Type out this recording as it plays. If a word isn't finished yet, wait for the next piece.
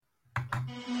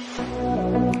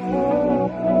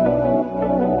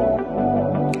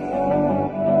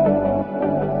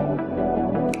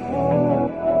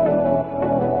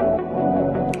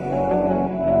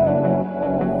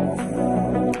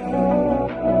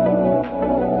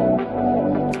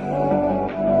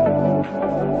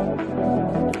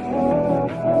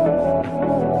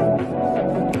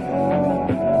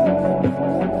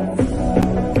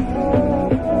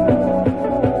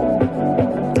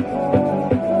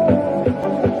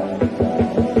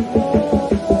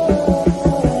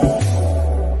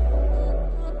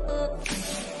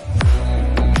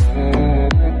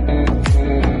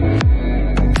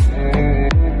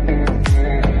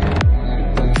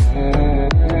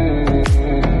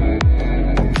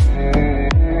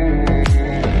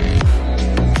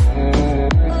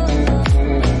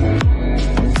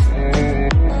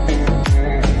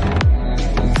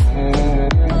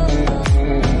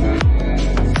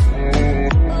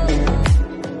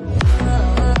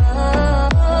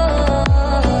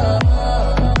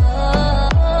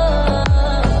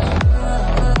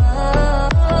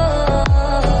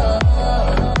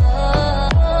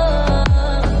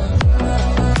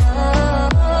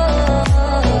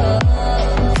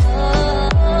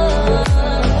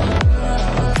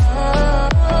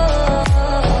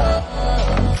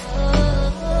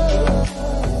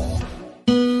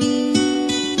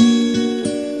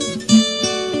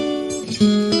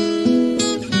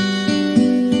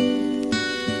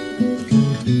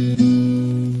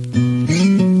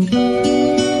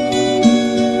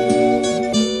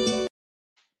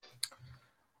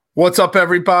What's up,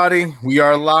 everybody? We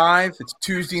are live. It's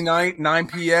Tuesday night, 9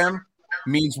 p.m.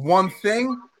 Means one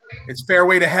thing. It's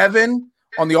Fairway to Heaven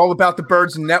on the All About the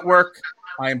Birds Network.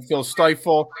 I am Phil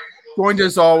Stiefel, joined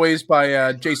as always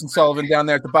by Jason Sullivan down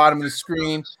there at the bottom of the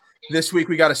screen. This week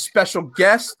we got a special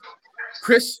guest,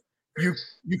 Chris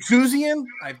Yukuzian.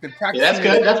 I've been practicing. Yeah, that's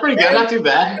good. That's pretty good. Not too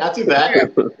bad. Not too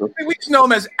bad. We just know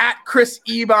him as @Chris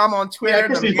Ebom on Twitter. Yeah,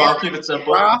 Chris Ebom. Keep it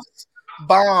simple.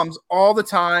 Bombs all the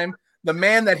time. The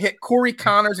man that hit Corey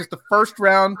Connors as the first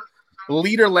round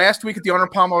leader last week at the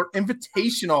Arnold Palmer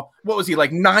Invitational. What was he,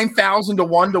 like 9,000 to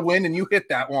 1 to win, and you hit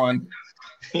that one?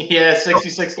 Yeah,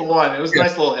 66 to 1. It was a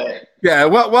nice little hit. Yeah,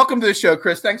 well, welcome to the show,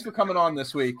 Chris. Thanks for coming on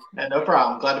this week. Yeah, no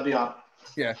problem. Glad to be on.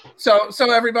 Yeah. So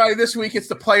everybody, this week it's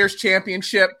the Players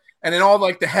Championship, and in all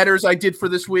like the headers I did for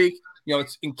this week, you know,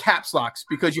 it's in caps locks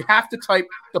because you have to type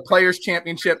the Players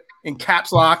Championship in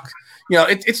caps lock. You know,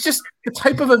 it's just the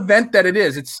type of event that it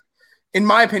is. It's, in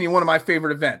my opinion, one of my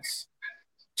favorite events.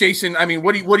 Jason, I mean,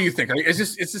 what do you think? Is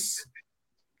this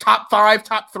top 5,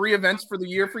 top 3 events for the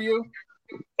year for you?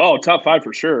 Oh, top 5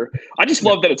 for sure. I just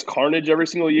love that it's carnage every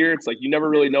single year. It's like you never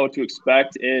really know what to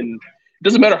expect, and it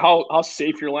doesn't matter how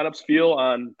safe your lineups feel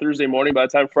on Thursday morning. By the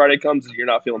time Friday comes, you're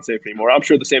not feeling safe anymore. I'm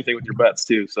sure the same thing with your bets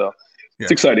too. So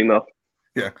It's exciting though.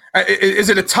 Yeah. Is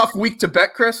it a tough week to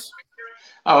bet, Chris?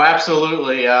 Oh,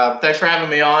 absolutely. Thanks for having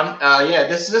me on. Yeah,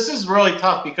 this is really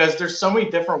tough because there's so many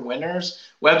different winners.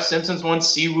 Webb Simpson's won,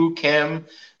 Siwoo Kim.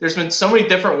 There's been so many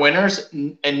different winners,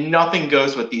 and nothing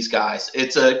goes with these guys.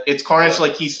 It's carnage,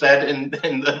 like he said, in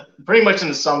the pretty much in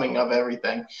the summing of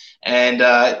everything. And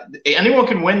anyone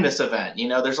can win this event. You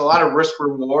know, there's a lot of risk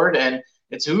reward, and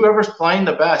it's whoever's playing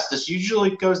the best. This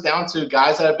usually goes down to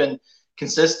guys that have been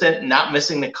consistent, not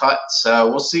missing the cut. So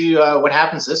we'll see what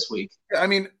happens this week. I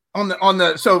mean,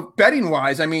 so betting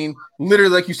wise, I mean,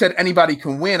 literally, like you said, anybody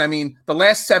can win. I mean, the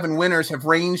last 7 winners have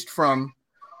ranged from,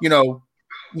 you know,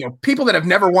 people that have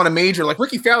never won a major, like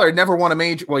Ricky Fowler had never won a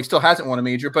major. Well, he still hasn't won a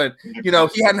major, but you know,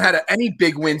 he hadn't had any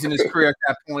big wins in his career at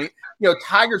that point. You know,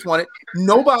 Tiger's won it.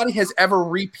 Nobody has ever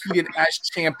repeated as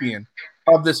champion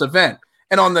of this event.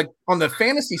 And on the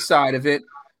fantasy side of it,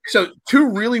 so 2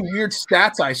 really weird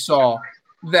stats I saw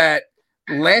that.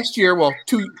 Last year,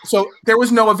 so there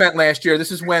was no event last year.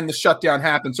 This is when the shutdown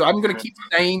happened. So I'm going to keep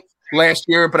saying last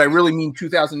year, but I really mean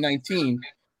 2019.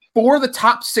 4 of the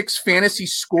top 6 fantasy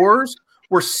scores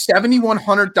were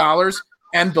 $7,100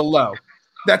 and below.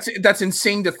 That's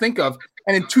insane to think of.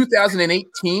 And in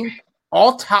 2018,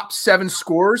 all top 7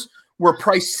 scores were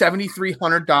priced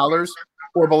 $7,300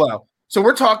 or below. So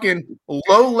we're talking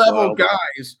low-level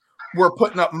guys were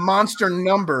putting up monster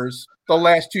numbers the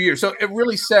last 2 years. So it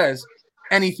really says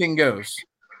anything goes.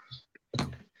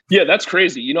 Yeah, that's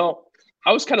crazy. You know,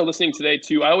 I was kind of listening today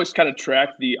too. I always kind of track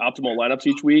the optimal lineups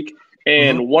each week.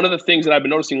 And one of the things that I've been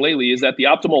noticing lately is that the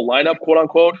optimal lineup, quote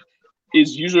unquote,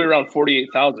 is usually around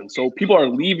 48,000. So people are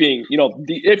leaving, you know,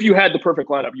 if you had the perfect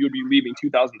lineup, you would be leaving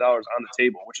 $2,000 on the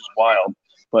table, which is wild.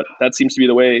 But that seems to be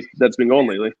the way that's been going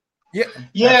lately. Yeah.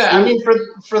 Yeah, I Absolutely. mean,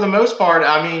 for the most part,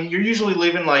 I mean, you're usually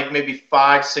leaving like maybe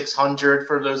 500-600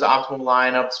 for those optimal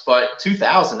lineups, but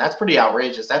 2,000, that's pretty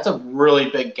outrageous. That's a really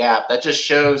big gap. That just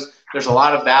shows there's a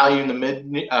lot of value in the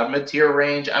mid tier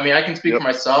range. I mean, I can speak for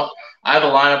myself. I have a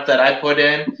lineup that I put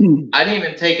in. I didn't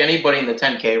even take anybody in the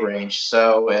 10K range,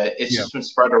 so it's Yeah. just been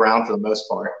spread around for the most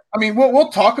part. I mean, we'll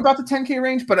talk about the 10K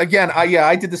range, but again,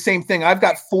 I did the same thing. I've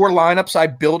got 4 lineups I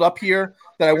built up here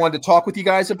that I wanted to talk with you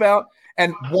guys about.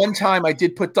 And one time I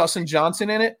did put Dustin Johnson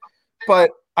in it,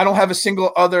 but I don't have a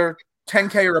single other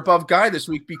 10K or above guy this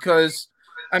week because,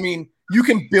 I mean, you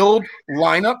can build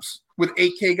lineups with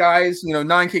 8K guys,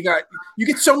 9K guys. You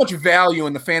get so much value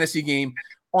in the fantasy game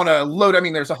on a load. I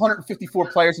mean, there's 154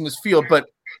 players in this field, but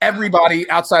everybody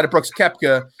outside of Brooks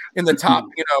Koepka in the top,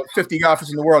 50 golfers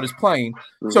in the world is playing.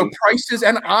 So prices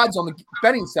and odds on the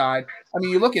betting side. I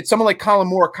mean, you look at someone like Colin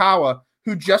Morikawa,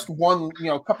 who just won,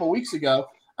 a couple of weeks ago.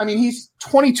 I mean, he's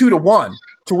 22-1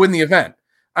 to win the event.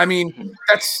 I mean,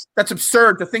 that's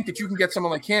absurd to think that you can get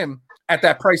someone like him at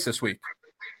that price this week.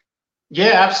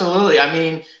 Yeah, absolutely. I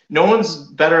mean, no one's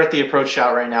better at the approach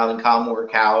shot right now than Colin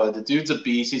Morikawa. The dude's a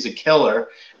beast. He's a killer.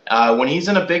 When he's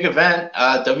in a big event,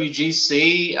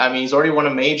 WGC, I mean, he's already won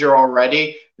a major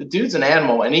already. The dude's an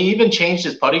animal, and he even changed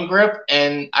his putting grip,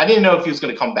 and I didn't know if he was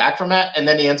going to come back from that, and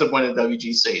then he ends up winning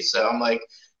WGC. So I'm like,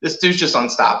 this dude's just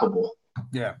unstoppable.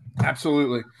 Yeah,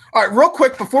 absolutely. All right, real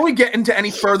quick, before we get into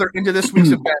any further into this week's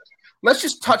event, let's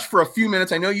just touch for a few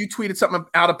minutes. I know you tweeted something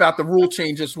out about the rule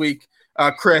change this week,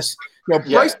 Chris.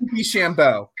 Bryson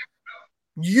DeChambeau,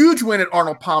 huge win at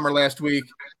Arnold Palmer last week.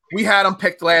 We had him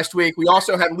picked last week. We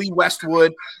also had Lee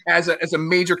Westwood as a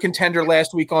major contender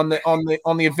last week on the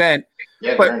event.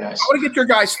 Yeah, but very nice. I want to get your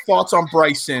guys' thoughts on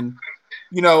Bryson.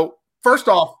 First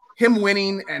off, him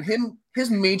winning and his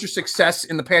major success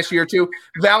in the past year or two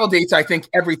validates, I think,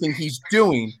 everything he's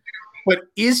doing. But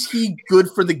is he good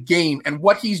for the game and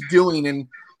what he's doing and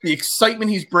the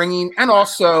excitement he's bringing and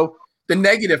also the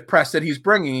negative press that he's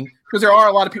bringing? Because there are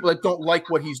a lot of people that don't like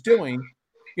what he's doing.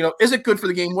 Is it good for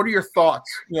the game? What are your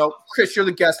thoughts? Chris, you're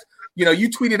the guest. You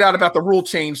tweeted out about the rule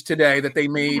change today that they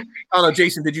made. I don't know,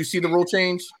 Jason, did you see the rule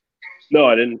change? No,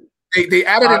 I didn't. They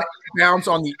added an bounce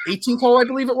on the 18th hole, I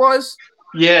believe it was.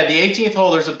 Yeah, the 18th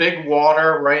hole, there's a big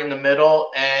water right in the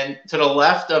middle, and to the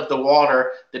left of the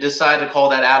water, they decided to call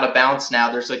that out of bounds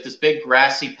now. There's like this big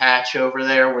grassy patch over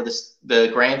there where the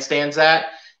grandstand's at,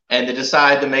 and they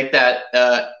decided to make that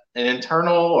an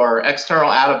internal or external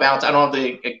out of bounds. I don't have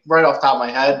the right off the top of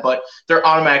my head, but they're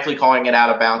automatically calling it out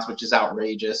of bounds, which is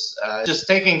outrageous. Just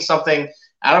taking something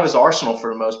out of his arsenal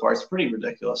for the most part. It's pretty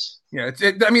ridiculous. Yeah,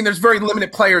 I mean, there's very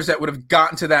limited players that would have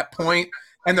gotten to that point,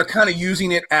 and they're kind of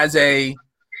using it as a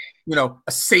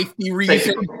safety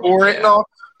reason for it and all.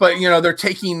 But, they're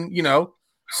taking,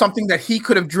 something that he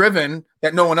could have driven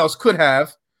that no one else could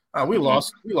have. We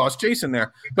lost Jason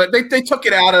there. But they took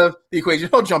it out of the equation.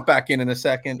 He'll jump back in a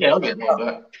second. Yeah, he'll get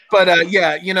that. But,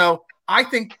 I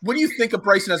think – what do you think of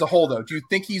Bryson as a whole, though? Do you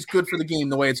think he's good for the game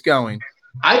the way it's going?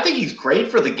 I think he's great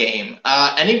for the game.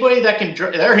 Anybody that can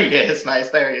 – there he is.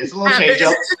 Nice. There he is. A little change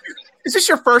up. Is this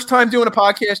your first time doing a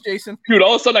podcast, Jason? Dude,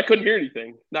 all of a sudden I couldn't hear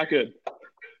anything. Not good.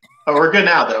 Oh, we're good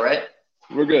now, though, right?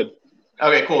 We're good.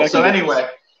 Okay, cool. So anyway,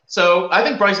 I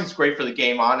think Bryson's great for the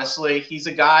game, honestly. He's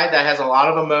a guy that has a lot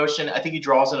of emotion. I think he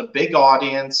draws in a big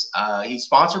audience. He's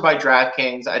sponsored by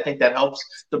DraftKings. I think that helps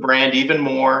the brand even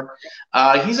more.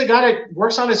 He's a guy that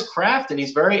works on his craft, and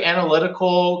he's very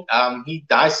analytical. He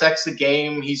dissects the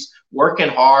game. He's working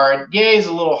hard. Yeah, he's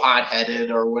a little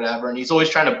hot-headed or whatever, and he's always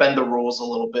trying to bend the rules a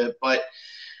little bit. But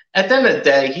at the end of the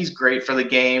day, he's great for the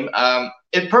game.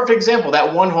 A perfect example,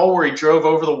 that one hole where he drove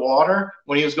over the water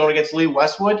when he was going against Lee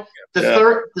Westwood.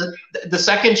 The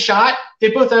second shot,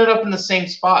 they both ended up in the same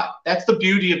spot. That's the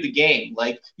beauty of the game.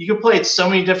 Like, you can play it so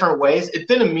many different ways. It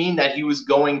didn't mean that he was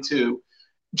going to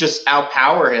just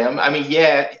outpower him. I mean,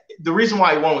 yeah, the reason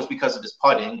why he won was because of his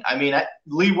putting. I mean,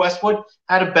 Lee Westwood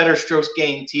had a better strokes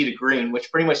gained tee to green,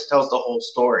 which pretty much tells the whole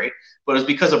story. But it was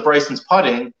because of Bryson's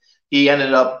putting, he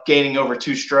ended up gaining over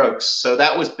 2 strokes. So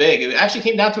that was big. It actually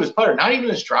came down to his putter, not even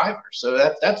his driver. So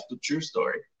that's the true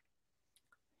story.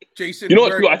 Jason, you know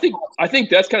what, too? I think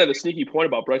that's kind of the sneaky point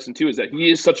about Bryson, too, is that he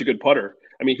is such a good putter.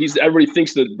 I mean, everybody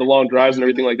thinks that the long drives and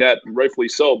everything like that, rightfully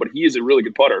so, but he is a really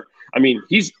good putter. I mean,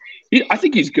 I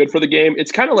think he's good for the game.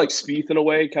 It's kind of like Spieth in a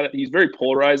way. He's very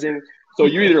polarizing. So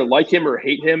you either like him or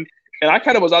hate him. And I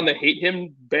kind of was on the hate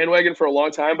him bandwagon for a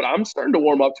long time, but I'm starting to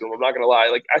warm up to him. I'm not going to lie.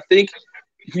 Like, I think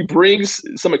he brings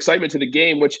some excitement to the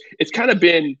game, which it's kind of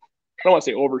been, I don't want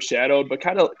to say overshadowed, but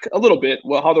kind of a little bit,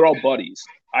 how they're all buddies.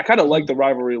 I kind of like the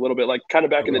rivalry a little bit, like kind of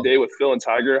back in the day with Phil and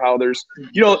Tiger, how there's,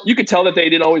 you could tell that they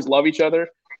didn't always love each other,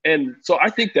 And so I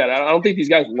think that I don't think these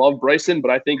guys love Bryson,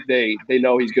 but I think they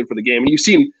know he's good for the game. And you've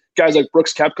seen guys like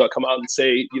Brooks Koepka come out and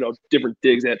say, different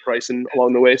digs at Bryson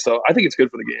along the way. So I think it's good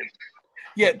for the game.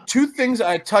 Yeah, two things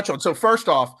I touch on. So first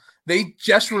off, they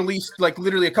just released like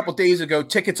literally a couple days ago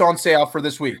tickets on sale for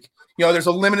this week. There's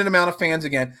a limited amount of fans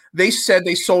again. They said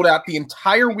they sold out the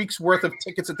entire week's worth of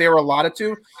tickets that they were allotted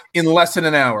to in less than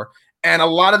an hour. And a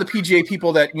lot of the PGA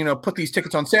people that, put these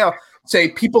tickets on sale say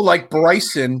people like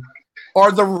Bryson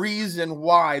are the reason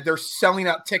why they're selling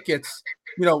out tickets,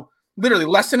 literally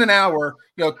less than an hour,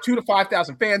 2,000 to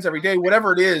 5,000 fans every day,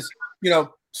 whatever it is,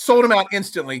 sold them out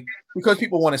instantly because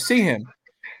people want to see him.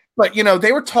 But,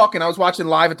 they were talking. I was watching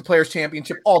live at the Players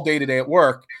Championship all day today at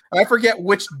work. And I forget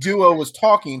which duo was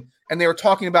talking. And they were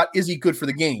talking about, is he good for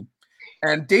the game?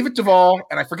 And David Duval,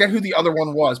 and I forget who the other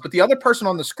one was, but the other person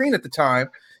on the screen at the time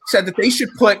said that they should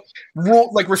put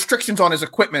restrictions on his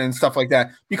equipment and stuff like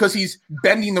that because he's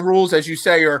bending the rules, as you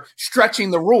say, or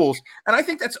stretching the rules. And I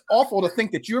think that's awful to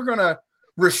think that you're going to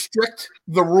restrict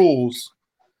the rules,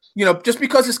 just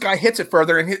because this guy hits it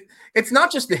further. And it's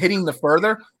not just the hitting the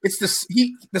further, it's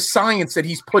the science that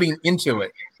he's putting into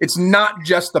it. It's not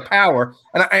just the power.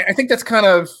 And I think that's kind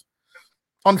of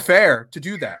unfair to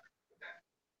do that.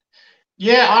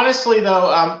 Yeah, honestly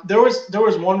though, there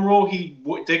was one rule he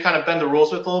did kind of bend the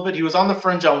rules with a little bit. He was on the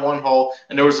fringe on one hole,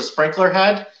 and there was a sprinkler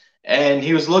head, and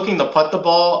he was looking to putt the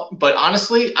ball. But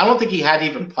honestly, I don't think he had to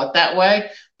even putt that way.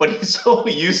 But he's so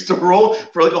used to roll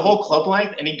for like a whole club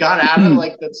length, and he got out of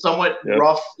like that somewhat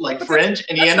rough fringe,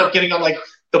 and he ended up getting on like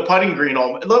the putting green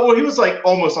almost. Well, he was like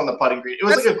almost on the putting green. It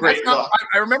was like a great look.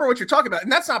 I remember what you're talking about,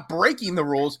 and that's not breaking the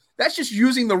rules. That's just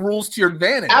using the rules to your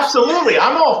advantage. Absolutely,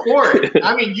 I'm all for it.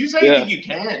 I mean, use anything you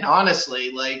can.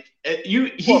 Honestly,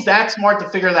 he's that smart to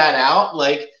figure that out.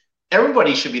 Like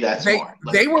everybody should be that smart.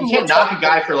 You can't knock a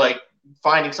guy for like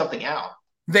finding something out.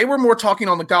 They were more talking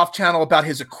on the Golf Channel about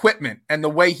his equipment and the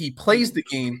way he plays the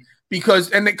game because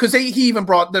he even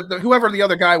brought whoever the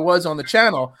other guy was on the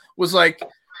channel was like,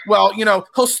 well,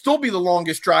 he'll still be the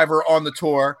longest driver on the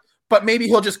tour, but maybe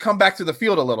he'll just come back to the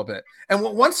field a little bit. And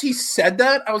once he said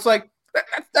that, I was like,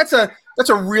 that's a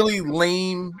really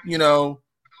lame,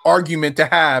 argument to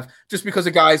have just because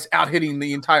a guy's out hitting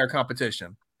the entire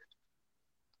competition.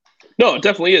 No, it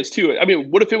definitely is too. I mean,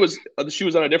 what if it was the shoe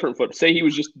was on a different foot? Say he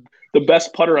was just the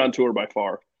best putter on tour by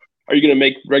far. Are you going to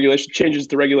make changes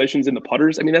to regulations in the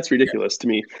putters? I mean, that's ridiculous to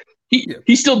me.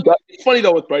 He still does. It's funny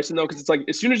though with Bryson though, because it's like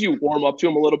as soon as you warm up to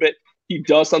him a little bit, he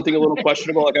does something a little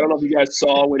questionable. Like I don't know if you guys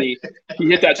saw when he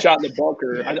hit that shot in the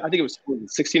bunker. I think it was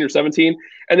 16 or 17,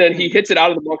 and then he hits it out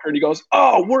of the bunker and he goes,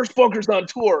 "Oh, worst bunkers on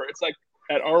tour." It's like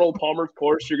at Arnold Palmer's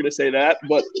course, you're going to say that,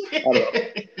 but I don't know.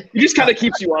 He just kind of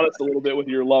keeps you honest a little bit with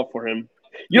your love for him.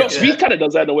 Spieth kind of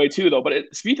does that in a way too, though. But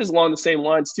Spieth is along the same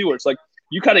lines too, where it's like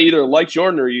you kind of either like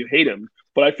Jordan or you hate him.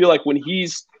 But I feel like when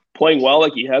he's playing well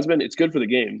like he has been, it's good for the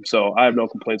game. So I have no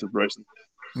complaints with Bryson.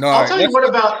 No, I'll tell you what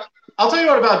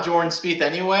about Jordan Spieth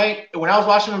anyway. When I was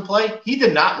watching him play, he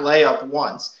did not lay up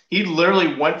once. He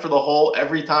literally went for the hole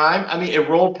every time. I mean, it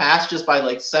rolled past just by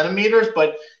like centimeters,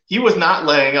 but he was not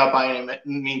laying up by any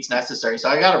means necessary. So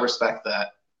I got to respect that.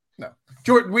 No,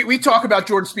 Jordan, we talk about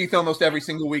Jordan Spieth almost every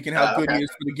single week and how good he is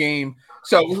for the game.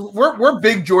 So we're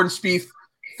big Jordan Spieth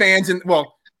fans, and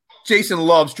Jason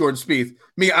loves Jordan Spieth.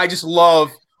 Me, I just love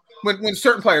when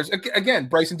certain players, again,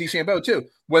 Bryson DeChambeau too,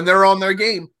 when they're on their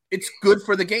game, it's good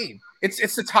for the game.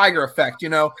 It's the Tiger effect,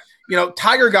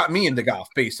 Tiger got me into golf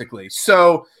basically.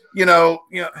 So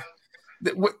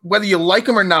whether you like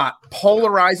them or not,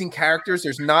 polarizing characters,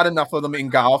 there's not enough of them in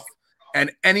golf.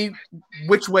 And any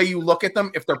which way you look at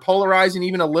them, if they're polarizing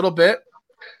even a little bit,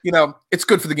 it's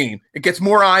good for the game. It gets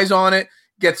more eyes on it,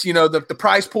 gets, the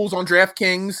prize pools on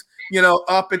DraftKings,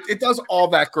 up. It does all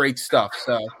that great stuff.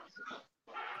 So,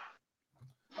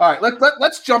 all right,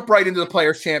 let's jump right into the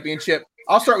Players Championship.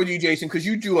 I'll start with you, Jason, because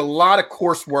you do a lot of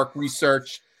coursework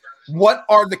research. What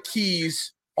are the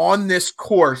keys on this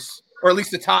course, or at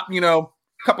least the top,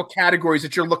 couple categories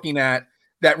that you're looking at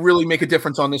that really make a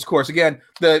difference on this course? Again,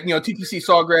 the TPC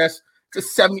Sawgrass,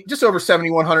 it's just over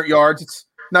 7,100 yards. It's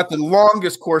not the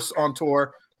longest course on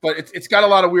tour, but it's got a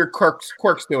lot of weird quirks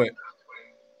to it.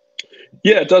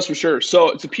 Yeah, it does for sure.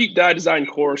 So it's a Pete Dye design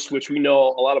course, which we know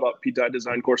a lot about Pete Dye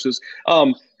design courses.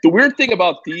 The weird thing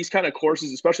about these kind of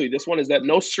courses, especially this one, is that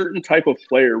no certain type of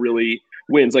player really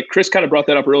wins. Like Chris kind of brought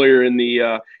that up earlier in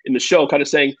the show, kind of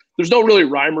saying there's no really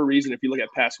rhyme or reason if you look at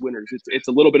past winners. It's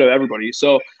a little bit of everybody.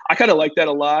 So I kind of like that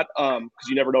a lot because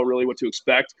you never know really what to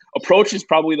expect. Approach is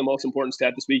probably the most important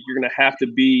stat this week. You're going to have to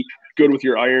be good with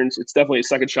your irons. It's definitely a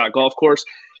second shot golf course.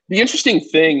 The interesting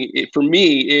thing for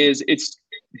me is it's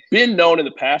been known in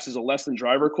the past as a less than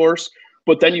driver course,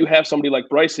 But then you have somebody like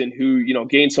Bryson who,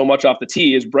 gained so much off the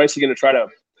tee. Is Bryson going to try to,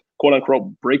 quote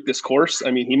unquote, break this course?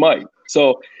 I mean, he might.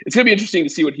 So it's going to be interesting to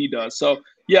see what he does. So,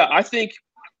 yeah, I think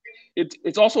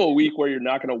it's also a week where you're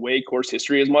not going to weigh course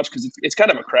history as much because it's kind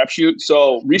of a crapshoot.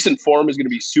 So recent form is going to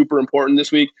be super important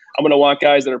this week. I'm going to want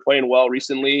guys that are playing well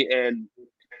recently. And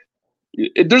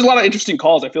there's a lot of interesting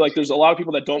calls. I feel like there's a lot of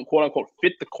people that don't, quote unquote,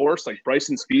 fit the course, like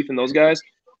Bryson Spieth and those guys.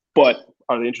 But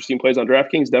are they interesting plays on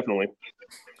DraftKings? Definitely.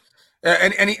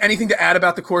 And anything to add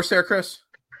about the course there, Chris?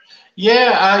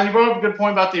 Yeah, you brought up a good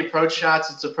point about the approach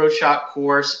shots. It's an approach shot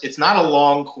course. It's not a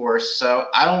long course, so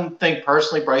I don't think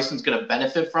personally Bryson's going to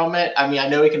benefit from it. I mean, I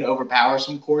know he can overpower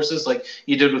some courses like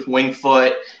he did with Winged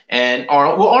Foot and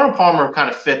Arnold Palmer kind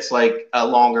of fits like a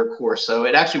longer course, so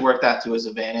it actually worked out to his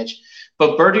advantage.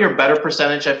 But birdie or better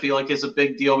percentage, I feel like, is a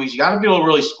big deal because you got to be able to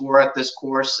really score at this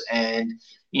course, and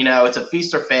it's a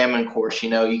feast or famine course. You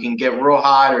can get real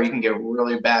hot or you can get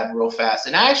really bad real fast.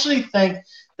 And I actually think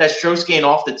that strokes gain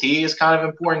off the tee is kind of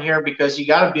important here because you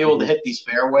got to be able to hit these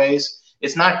fairways.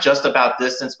 It's not just about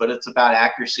distance, but it's about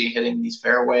accuracy hitting these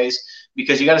fairways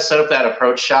because you got to set up that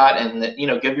approach shot and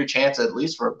give your chance at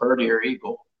least for a birdie or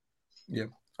eagle. Yeah,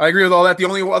 I agree with all that. The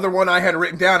only other one I had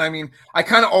written down, I mean, I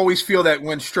kind of always feel that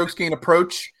when strokes gain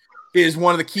approach is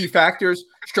one of the key factors.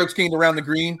 Strokes gained around the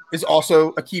green is also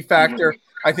a key factor. Mm-hmm.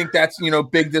 I think that's,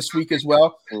 big this week as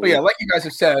well. But yeah, like you guys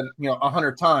have said,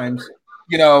 100 times,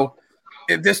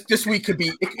 this week could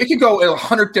be, it could go in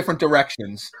 100 different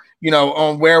directions,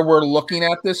 on where we're looking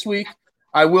at this week.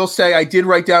 I will say I did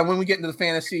write down when we get into the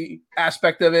fantasy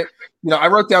aspect of it, I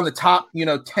wrote down the top,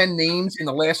 10 names in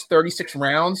the last 36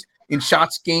 rounds in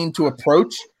shots gained to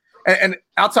approach. And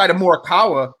outside of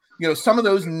Morikawa, some of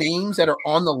those names that are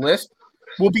on the list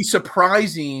will be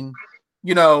surprising,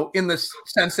 in the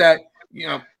sense that,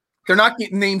 they're not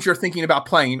names you're thinking about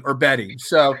playing or betting.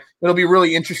 So it'll be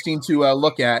really interesting to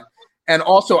look at. And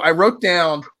also, I wrote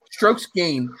down strokes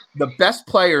gained, the best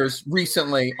players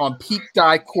recently on Pete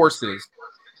Dye courses.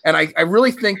 And I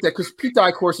really think that because Pete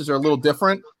Dye courses are a little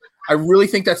different, I really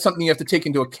think that's something you have to take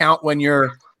into account when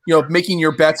you're, making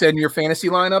your bets and your fantasy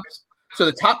lineups. So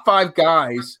the top 5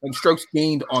 guys and strokes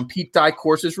gained on Pete Dye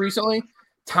courses recently,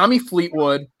 Tommy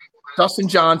Fleetwood, Dustin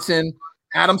Johnson,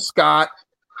 Adam Scott,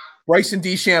 Bryson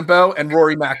DeChambeau, and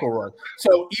Rory McIlroy.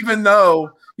 So even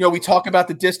though, we talk about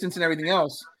the distance and everything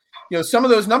else, some of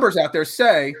those numbers out there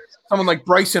say someone like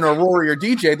Bryson or Rory or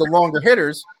DJ, the longer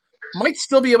hitters, might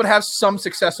still be able to have some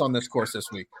success on this course this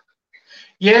week.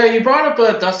 Yeah, you brought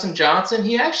up Dustin Johnson.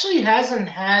 He actually hasn't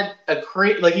had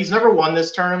he's never won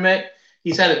this tournament.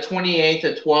 He's had a 28th,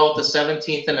 a 12th, a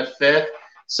 17th, and a 5th.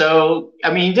 So,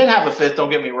 I mean, he did have a 5th,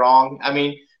 don't get me wrong. I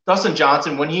mean, Dustin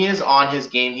Johnson, when he is on his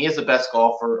game, he is the best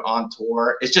golfer on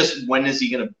tour. It's just when is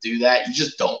he going to do that? You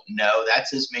just don't know.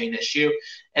 That's his main issue.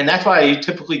 And that's why you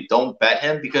typically don't bet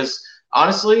him because,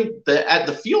 honestly,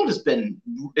 the field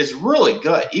is really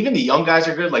good. Even the young guys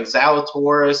are good, like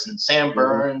Zalatoris and Sam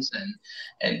Burns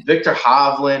and Victor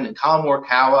Hovland and Colin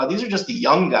Morikawa. These are just the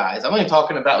young guys. I'm only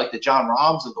talking about like the John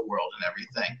Rahms of the world and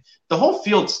everything. The whole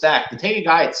field's stacked. To take a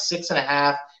guy at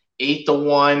 6.5,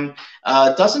 8-1.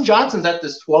 Dustin Johnson's at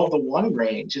this 12-1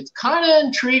 range. It's kind of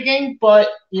intriguing, but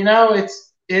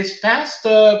it's fast.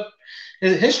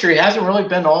 His history hasn't really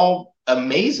been all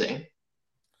amazing.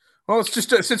 Well, it's just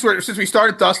since we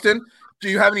started Dustin, do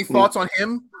you have any thoughts on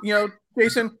him?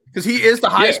 Jason, because he is the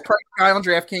highest priced guy on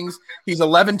DraftKings. He's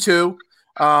 11-2.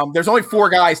 There's only 4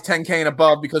 guys 10K and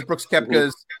above because Brooks Koepka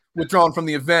is withdrawn from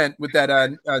the event with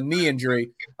that knee injury.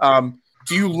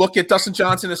 Do you look at Dustin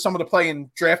Johnson as someone to play in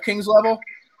DraftKings level?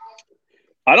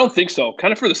 I don't think so.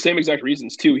 Kind of for the same exact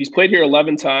reasons, too. He's played here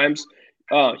 11 times.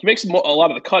 He makes a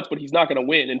lot of the cuts, but he's not going to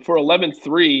win. And for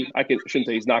 11-3, I shouldn't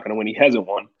say he's not going to win. He hasn't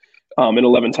won in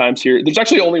 11 times here. There's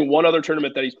actually only one other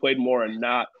tournament that he's played more and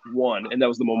not won, and that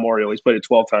was the Memorial. He's played it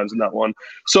 12 times and not won.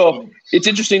 So it's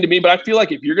interesting to me, but I feel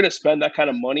like if you're going to spend that kind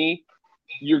of money,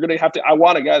 you're going to have to – I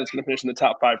want a guy that's going to finish in the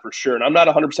top 5 for sure. And I'm not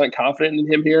 100% confident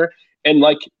in him here. And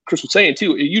like Chris was saying,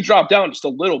 too, if you drop down just a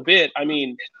little bit, I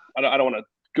mean, I don't want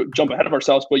to jump ahead of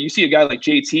ourselves, but you see a guy like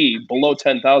JT below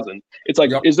 10,000. It's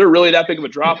like, Is there really that big of a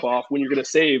drop off when you're going to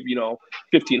save,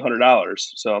 $1,500?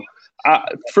 So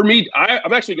for me,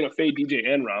 I'm actually going to fade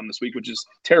DJ and Rahm this week, which is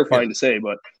terrifying to say,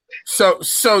 but. So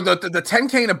the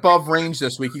 10K and above range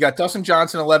this week, you got Dustin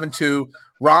Johnson 11-2,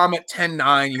 Rahm at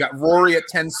 10-9, you got Rory at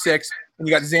 10-6, and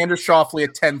you got Xander Schauffele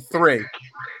at 10-3.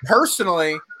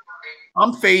 Personally,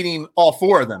 I'm fading all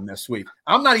 4 of them this week.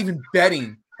 I'm not even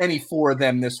betting any 4 of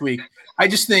them this week. I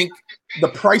just think the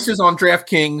prices on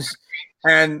DraftKings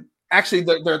and actually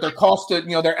their cost to,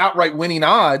 their outright winning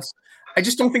odds, I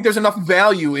just don't think there's enough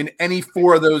value in any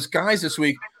 4 of those guys this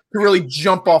week to really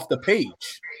jump off the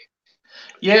page.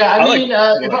 Yeah, I mean,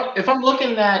 if I'm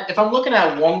looking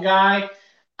at one guy,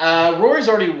 Rory's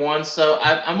already won, so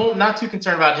I'm not too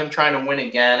concerned about him trying to win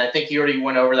again. I think he already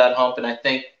went over that hump, and I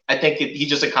think he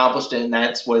just accomplished it, and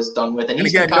that's what it's done with. And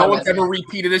again, no one's ever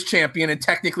repeated as champion, and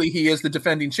technically he is the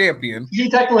defending champion. He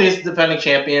technically is the defending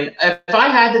champion. If I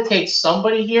had to take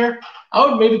somebody here, I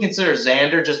would maybe consider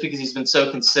Xander just because he's been so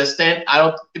consistent.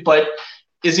 But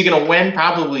is he going to win?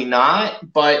 Probably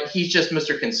not, but he's just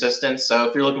Mr. Consistent. So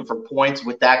if you're looking for points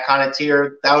with that kind of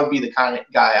tier, that would be the kind of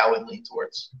guy I would lean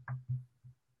towards.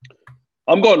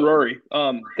 I'm going Rory.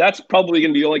 That's probably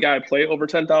going to be the only guy I play over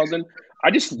 10,000.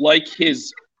 I just like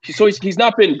his – so he's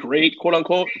not been great,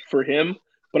 quote-unquote, for him.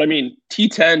 But, I mean,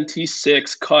 T10,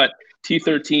 T6, cut,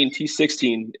 T13,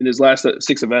 T16 in his last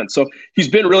 6 events. So he's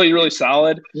been really, really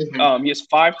solid. Mm-hmm. He has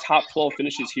 5 top 12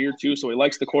 finishes here, too, so he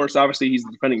likes the course. Obviously, he's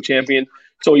the defending champion.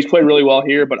 So he's played really well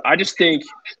here. But I just think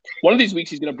one of these weeks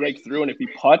he's going to break through, and if he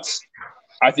putts,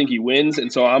 I think he wins.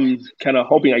 And so I'm kind of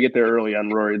hoping I get there early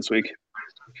on Rory this week.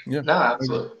 Yeah, no,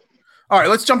 absolutely. All right,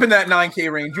 let's jump into that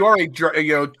 9K range. You already,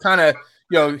 kind of,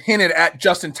 hinted at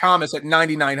Justin Thomas at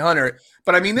 9,900.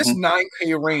 But, I mean, this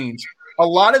 9K range, a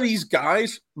lot of these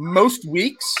guys, most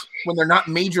weeks, when they're not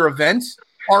major events,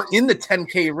 are in the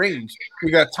 10K range.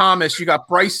 You got Thomas, you got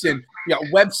Bryson, you got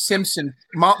Webb Simpson,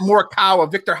 Morikawa,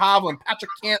 Viktor Hovland,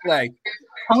 Patrick Cantlay,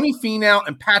 Tony Finau,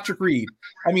 and Patrick Reed.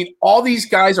 I mean, all these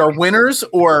guys are winners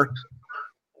or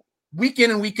week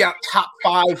in and week out top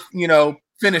 5,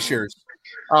 finishers.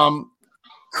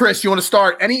 Chris, you want to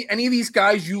start? Any of these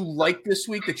guys you like this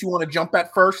week that you want to jump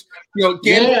at first?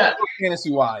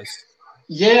 Fantasy-wise.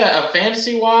 Yeah,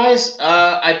 fantasy-wise,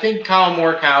 I think Colin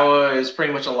Morikawa is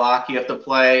pretty much a lock you have to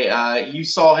play. You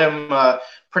saw him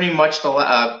pretty much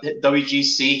the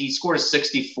WGC. He scored a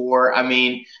 64. I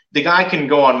mean, the guy can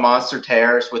go on monster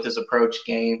tears with his approach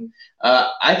game.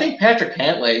 I think Patrick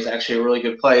Cantlay is actually a really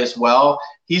good play as well.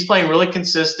 He's playing really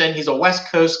consistent. He's a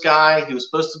West Coast guy. He was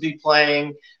supposed to be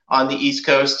playing on the East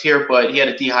Coast here, but he had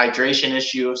a dehydration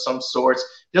issue of some sorts.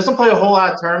 He doesn't play a whole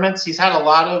lot of tournaments. He's had a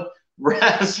lot of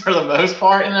rest for the most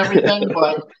part and everything,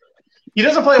 but he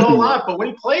doesn't play a whole lot. But when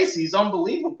he plays, he's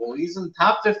unbelievable. He's in the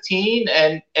top 15,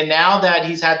 and now that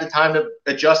he's had the time to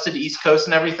adjust to the East Coast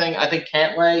and everything, I think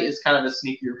Cantlay is kind of a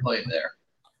sneakier play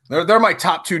there. They're my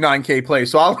top 2 9K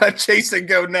plays, so I'll let Jason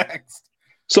go next.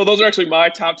 So those are actually my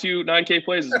top 2 9K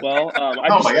plays as well.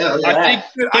 I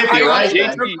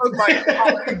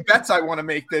think bets I want to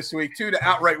make this week too to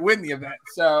outright win the event.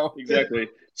 So exactly.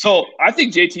 So I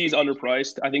think JT is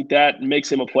underpriced. I think that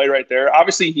makes him a play right there.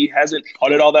 Obviously, he hasn't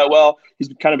putted all that well. He's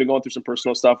kind of been going through some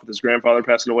personal stuff with his grandfather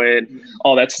passing away and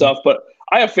all that stuff. But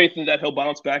I have faith in that he'll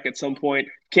bounce back at some point.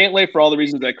 Cantlay, for all the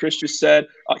reasons that Chris just said,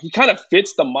 he kind of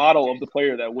fits the model of the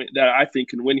player that I think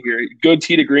can win here. Good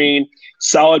tee to green,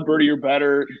 solid birdie or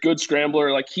better, good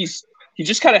scrambler. Like he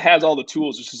just kind of has all the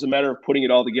tools. It's just a matter of putting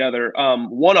it all together.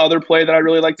 One other play that I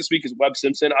really like this week is Webb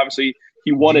Simpson. Obviously,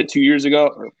 he won it 2 years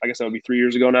ago, or I guess that would be 3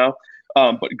 years ago now.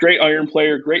 But great iron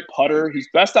player, great putter. He's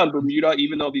best on Bermuda,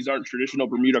 even though these aren't traditional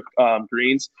Bermuda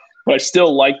greens. But I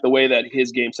still like the way that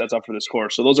his game sets up for this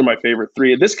course. So those are my favorite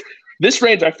 3. This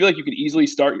range, I feel like you could easily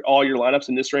start all your lineups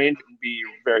in this range and be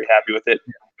very happy with it.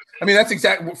 I mean, that's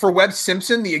exact for Webb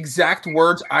Simpson. The exact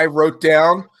words I wrote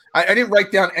down. I didn't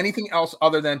write down anything else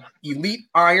other than elite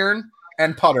iron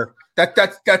and putter.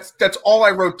 That's all I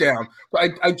wrote down.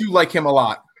 But I do like him a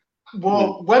lot.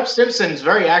 Well, Webb Simpson's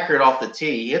very accurate off the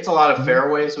tee. He hits a lot of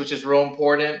fairways, which is real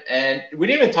important. And we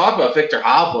didn't even talk about Viktor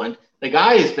Hovland. The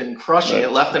guy has been crushing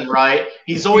it left and right.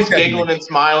 He's always giggling and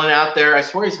smiling out there. I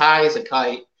swear he's high as a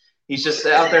kite. He's just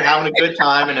out there having a good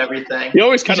time and everything. He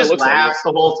always kind of looks laughs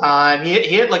the whole time. He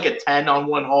hit like a 10 on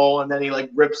one hole, and then he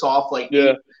rips off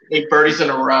eight birdies in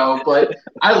a row. But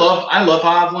I love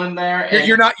Hovland there. And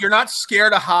you're not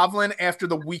scared of Hovland after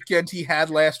the weekend he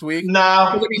had last week? No,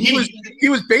 I mean, he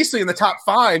was basically in the top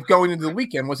 5 going into the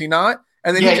weekend, was he not?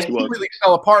 And then he just completely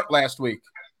fell apart last week.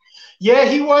 Yeah,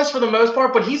 he was for the most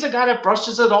part, but he's a guy that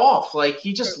brushes it off.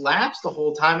 He just laughs the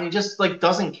whole time, and he just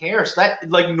doesn't care. So that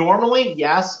normally,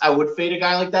 yes, I would fade a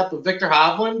guy like that, but Viktor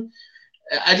Hovland,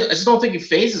 I just don't think he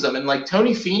phases him. And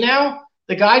Tony Finau,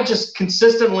 the guy just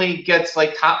consistently gets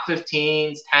top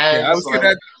 15s,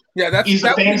 10s. He's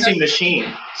a fantasy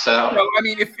machine. So I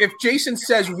mean, if Jason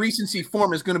says recency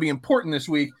form is going to be important this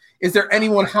week, is there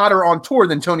anyone hotter on tour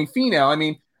than Tony Finau? I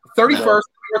mean, 31st,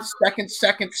 4th,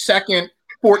 2nd,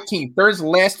 14th. There's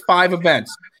last 5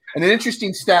 events. And an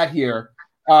interesting stat here,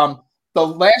 the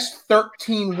last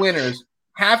 13 winners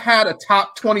have had a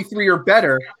top 23 or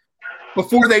better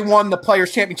before they won the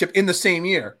Players' Championship in the same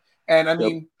year. And, I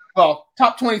mean, well,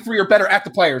 top 23 or better at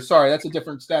the Players. Sorry, that's a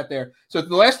different stat there. So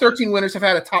the last 13 winners have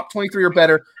had a top 23 or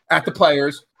better at the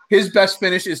Players. His best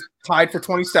finish is tied for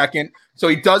 22nd, so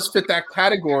he does fit that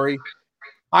category.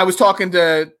 I was talking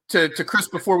to Chris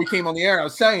before we came on the air. I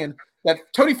was saying that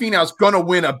Tony Finau is going to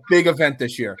win a big event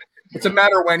this year. It's a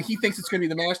matter when he thinks it's going to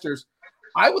be the Masters.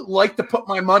 I would like to put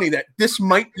my money that this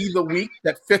might be the week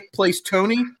that fifth place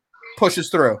Tony pushes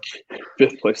through.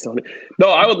 Fifth place Tony.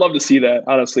 No, I would love to see that,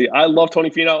 honestly. I love Tony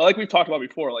Finau. Like we've talked about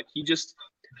before, like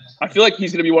I feel like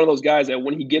he's going to be one of those guys that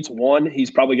when he gets one,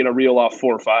 he's probably going to reel off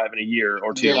 4 or 5 in a year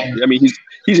or two. Yeah. I mean,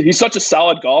 he's such a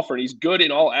solid golfer, and he's good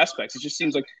in all aspects. It just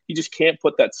seems like he just can't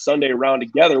put that Sunday round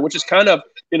together, which is kind of,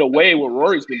 in a way, what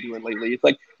Rory's been doing lately. It's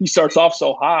like he starts off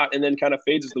so hot and then kind of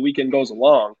fades as the weekend goes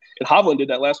along. And Hovland did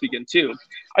that last weekend too.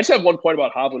 I just have one point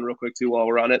about Hovland real quick too while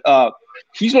we're on it.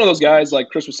 He's one of those guys, like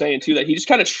Chris was saying too, that he just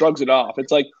kind of shrugs it off.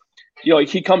 It's like,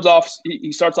 he comes off –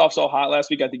 he starts off so hot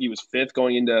last week. I think he was 5th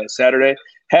going into Saturday.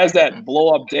 Has that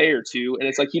blow-up day or two, and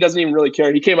it's like he doesn't even really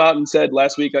care. He came out and said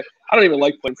last week, I don't even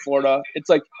like playing Florida. It's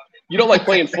like you don't like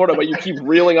playing Florida, but you keep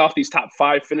reeling off these top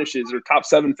 5 finishes or top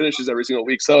 7 finishes every single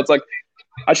week. So it's like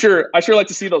I sure like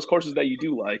to see those courses that you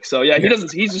do like. So, yeah,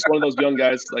 he's just one of those young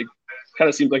guys, like kind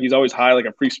of seems like he's always high, like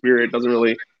a free spirit, doesn't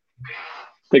really –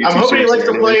 I'm hoping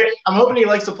he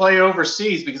likes to play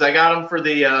overseas because I got him for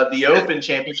the Open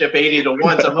Championship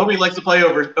 80-1. So I'm hoping he likes to play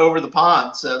over the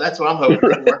pond. So that's what I'm hoping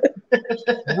for.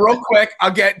 Real quick,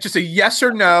 I'll get just a yes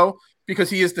or no because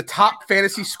he is the top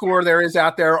fantasy scorer there is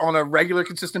out there on a regular,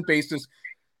 consistent basis.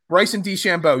 Bryson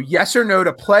DeChambeau, yes or no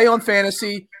to play on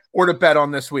fantasy or to bet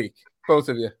on this week? Both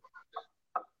of you.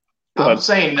 I'm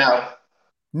saying no.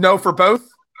 No for both?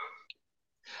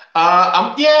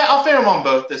 I'll favor him on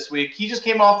both this week. He just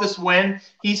came off this win.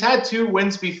 He's had 2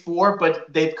 wins before,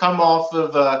 but they've come off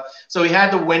of so he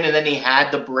had the win and then he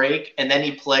had the break and then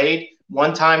he played.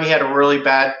 One time he had a really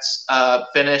bad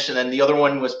finish and then the other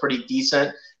one was pretty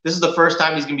decent. This is the first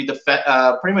time he's going to be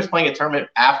pretty much playing a tournament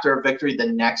after a victory the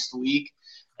next week.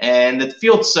 And the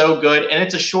field's so good, and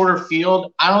it's a shorter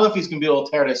field. I don't know if he's going to be able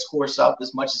to tear his course up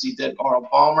as much as he did Arnold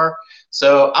Palmer.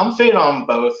 So I'm fading on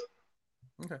both.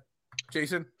 Okay.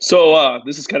 Jason? So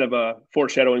this is kind of a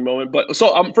foreshadowing moment. But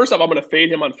so first off, I'm going to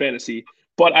fade him on fantasy.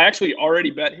 But I actually already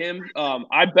bet him.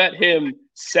 I bet him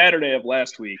Saturday of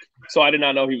last week. So I did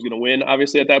not know he was going to win,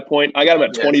 obviously, at that point. I got him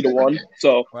at 20-1.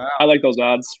 So wow. I like those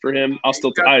odds for him. I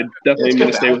definitely am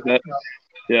going to stay with that.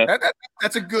 Yeah,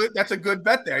 that's a good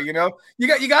bet there. You got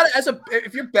it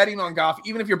if you're betting on golf,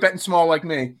 even if you're betting small like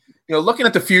me, looking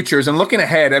at the futures and looking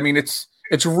ahead. I mean, it's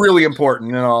really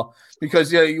important,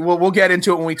 because we'll get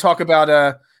into it when we talk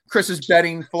about Chris's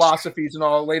betting philosophies and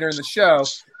all later in the show.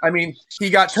 I mean, he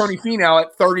got Tony Finau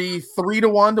at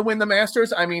 33-1 to win the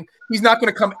Masters. I mean, he's not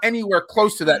going to come anywhere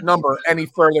close to that number any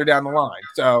further down the line.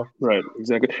 So right,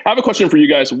 exactly. I have a question for you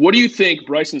guys. What do you think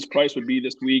Bryson's price would be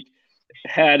this week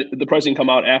had the pricing come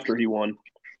out after he won?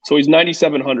 So he's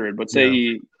 9,700, but say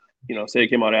he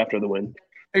came out after the win.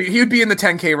 He would be in the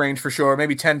 10K range for sure,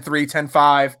 maybe 10-3,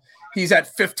 10-5. He's at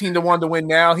 15-1 to win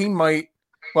now. He might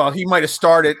have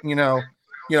started,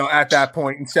 at that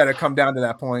point instead of come down to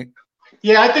that point.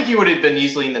 Yeah, I think he would have been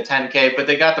easily in the 10K, but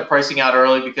they got the pricing out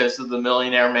early because of the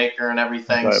Millionaire Maker and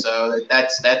everything. Right. So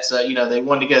that's they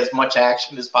wanted to get as much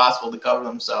action as possible to cover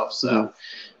themselves. So. Mm-hmm.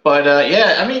 But,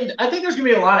 I mean, I think there's going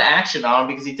to be a lot of action on him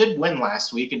because he did win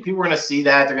last week, and people are going to see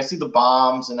that. They're going to see the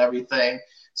bombs and everything.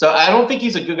 So I don't think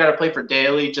he's a good guy to play for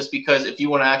daily just because if you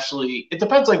want to actually – it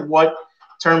depends, like, what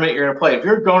tournament you're going to play. If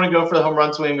you're going to go for the home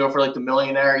run swing and go for, like, the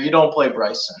Millionaire, you don't play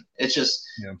Bryson. It just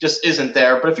isn't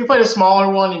there. But if you play a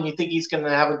smaller one and you think he's going to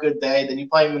have a good day, then you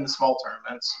play him in the small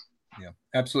tournaments. Yeah,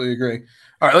 absolutely agree.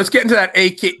 All right, let's get into that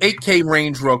 8K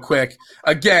range real quick.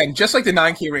 Again, just like the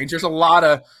 9K range, there's a lot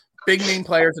of – big name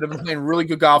players that have been playing really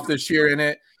good golf this year in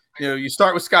it. You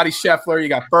start with Scotty Scheffler. You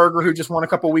got Berger, who just won a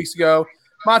couple weeks ago.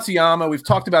 Matsuyama. We've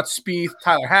talked about Spieth,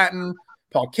 Tyler Hatton,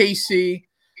 Paul Casey.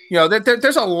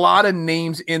 There's a lot of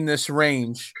names in this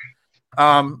range.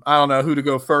 I don't know who to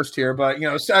go first here, but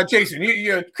Jason,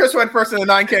 Chris went first in the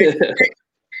 9K.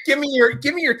 give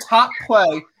me your top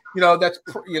play.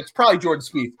 It's probably Jordan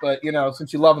Spieth, but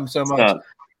since you love him so much,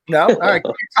 no. All right,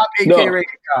 your top 8K rated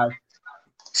guy.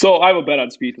 So I have a bet on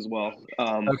Spieth as well.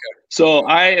 Okay. So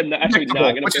I am actually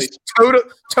not going to play.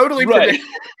 Totally right.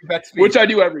 Which I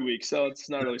do every week, so it's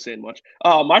not really saying much.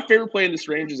 My favorite play in this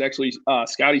range is actually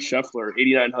Scotty Scheffler,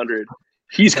 8,900.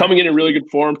 He's coming in really good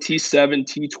form, T7,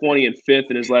 T20, and 5th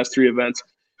in his last 3 events.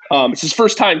 It's his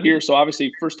first time here, so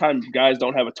obviously first-time guys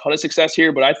don't have a ton of success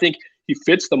here, but I think he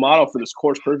fits the model for this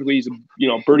course perfectly. He's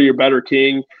a birdie or better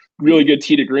king, really good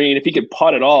tee to green. If he can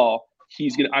putt at all,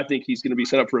 I think he's gonna be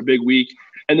set up for a big week.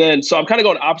 And then, so I'm kind of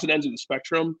going opposite ends of the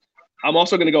spectrum. I'm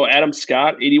also going to go Adam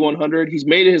Scott, 8,100. He's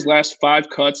made his last 5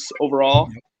 cuts overall,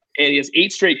 and he has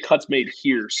 8 straight cuts made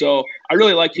here. So I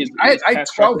really like his I had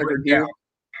past 12 track record written here. down.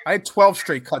 I had 12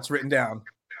 straight cuts written down.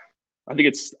 I think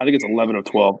it's 11 or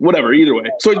 12, whatever. Either way,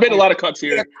 so he's made a lot of cuts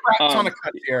here. A ton of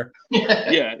cuts here.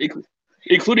 Yeah,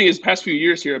 including his past few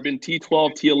years here have been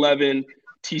T12, T11,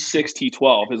 T6,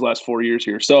 T12 his last 4 years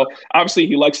here. So obviously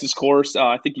he likes this course.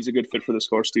 I think he's a good fit for this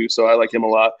course too. So I like him a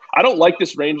lot. I don't like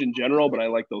this range in general, but I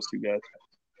like those 2 guys.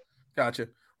 Gotcha.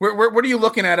 What are you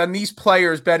looking at on these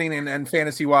players betting and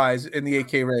fantasy wise in the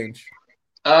 8K range?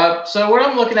 So what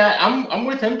I'm looking at, I'm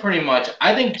with him pretty much.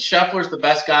 I think Scheffler's the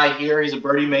best guy here. He's a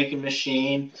birdie making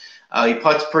machine. He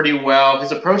putts pretty well.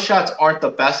 His approach shots aren't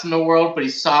the best in the world, but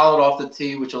he's solid off the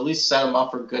tee, which will at least set him up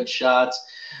for good shots.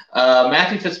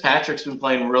 Matthew Fitzpatrick's been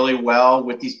playing really well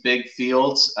with these big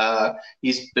fields.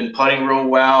 He's been putting real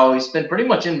well. He's been pretty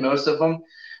much in most of them.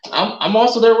 I'm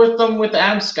also there with them with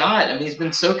Adam Scott. I mean, he's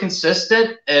been so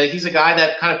consistent. He's a guy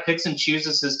that kind of picks and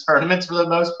chooses his tournaments for the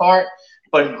most part,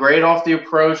 but great off the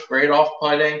approach, great off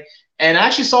putting. And I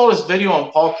actually saw this video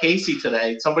on Paul Casey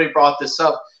today. Somebody brought this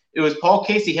up. It was Paul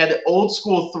Casey. He had the old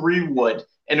school 3-wood,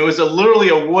 and it was literally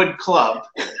a wood club.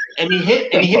 And he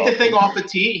hit the thing off the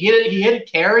tee. He hit a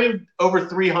carry over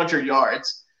 300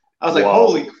 yards. I was like,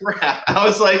 holy crap. I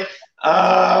was like,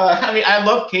 I mean, I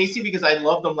love Casey because I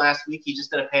loved him last week. He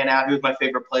just didn't pan out. He was my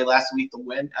favorite play last week to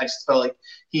win. I just felt like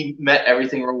he met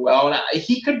everything real well. And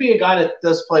he could be a guy that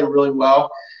does play really well.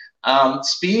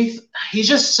 Spieth, he's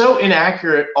just so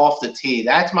inaccurate off the tee.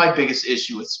 That's my biggest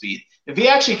issue with Spieth. If he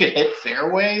actually could hit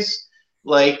fairways,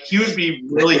 like, he would be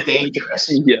really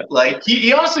dangerous. Yeah. Like,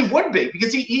 he honestly would be,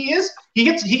 because he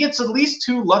gets at least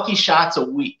 2 lucky shots a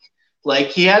week. Like,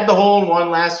 he had the hole-in-one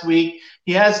last week.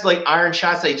 He has, like, iron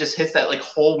shots that he just hits that, like,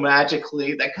 hole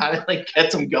magically that kind of, like,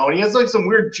 gets him going. He has, like, some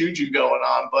weird juju going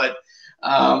on.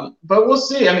 But we'll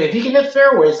see. I mean, if he can hit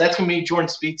fairways, that's going to be Jordan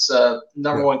Spieth's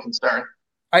number one concern.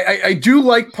 I do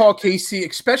like Paul Casey,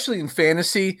 especially in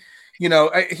fantasy. You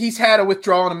know, he's had a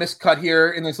withdrawal and a missed cut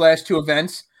here in his last 2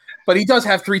 events, but he does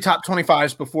have 3 top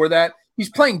 25s before that. He's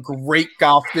playing great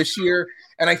golf this year,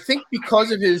 and I think because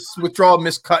of his withdrawal and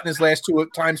missed cut in his last 2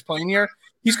 times playing here,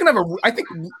 he's going to have I think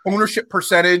ownership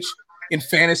percentage in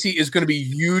fantasy is going to be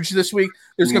huge this week.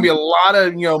 There's going to be a lot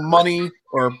of, money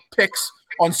or picks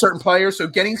on certain players, so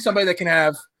getting somebody that can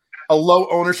have a low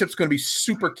ownership is going to be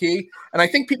super key. And I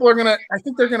think they're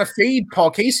going to fade Paul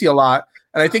Casey a lot.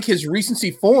 And I think his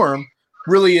recency form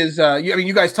really is,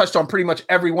 you guys touched on pretty much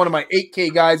every one of my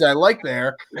 8K guys I like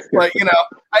there. But, and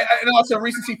also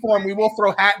recency form, we will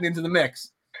throw Hatton into the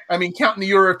mix. I mean, counting the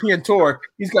European Tour,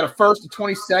 he's got a first, a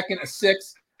 22nd, a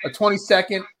 6th, a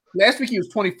 22nd. Last week he was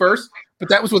 21st, but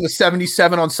that was with a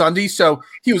 77 on Sunday. So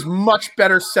he was much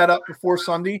better set up before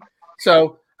Sunday.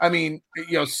 So, I mean,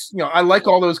 I like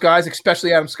all those guys,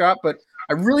 especially Adam Scott, but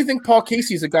I really think Paul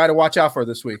Casey is a guy to watch out for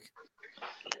this week.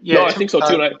 Yeah, no, I think so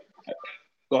too. Go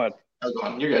ahead. Go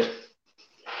on. You're good.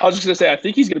 I was just going to say, I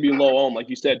think he's going to be low owned, like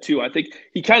you said, too. I think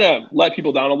he kind of let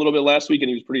people down a little bit last week, and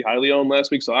he was pretty highly owned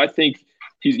last week. So I think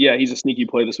he's a sneaky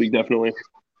play this week, definitely.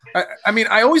 I mean,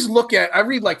 I always I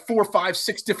read like 4, 5,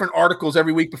 6 different articles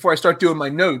every week before I start doing my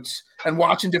notes and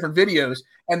watching different videos.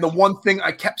 And the one thing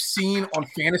I kept seeing on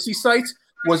fantasy sites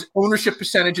was ownership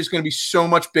percentage is going to be so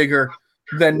much bigger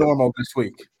than normal this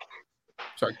week.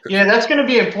 Sorry, Chris. Yeah, that's going to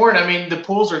be important. I mean, the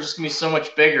pools are just going to be so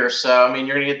much bigger. So, I mean,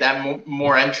 you're going to get that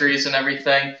more entries and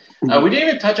everything. We didn't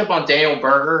even touch up on Daniel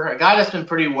Berger, a guy that's been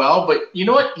pretty well. But you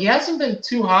know what? He hasn't been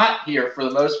too hot here for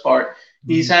the most part.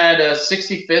 He's had a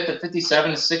 65th, a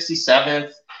 57, a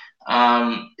 67th.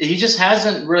 He just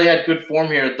hasn't really had good form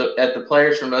here at the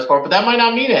Players for the most part. But that might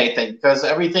not mean anything because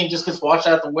everything just gets washed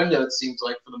out the window, it seems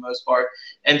like, for the most part.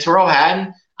 And Tyrrell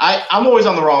Hatton, I'm always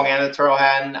on the wrong end of Tyrrell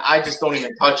Hatton. I just don't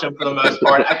even touch him for the most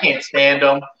part. I can't stand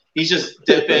him. He's just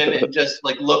dipping and just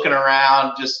like looking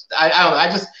around. I don't know. I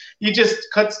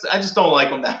just don't like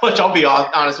him that much. I'll be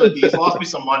honest with you. He's lost me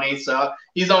some money, so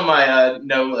he's on my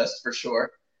no list for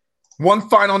sure. One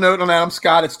final note on Adam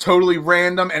Scott. It's totally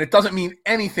random, and it doesn't mean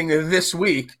anything this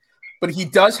week, but he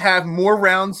does have more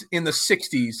rounds in the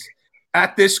 60s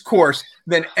at this course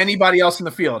than anybody else in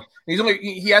the field.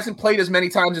 He hasn't played as many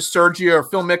times as Sergio or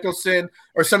Phil Mickelson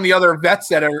or some of the other vets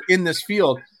that are in this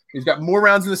field. He's got more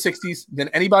rounds in the 60s than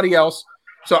anybody else.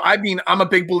 So, I mean, I'm a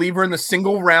big believer in the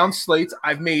single round slates.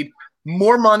 I've made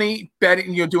more money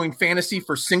betting, doing fantasy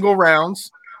for single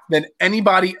rounds than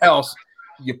anybody else.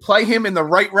 You play him in the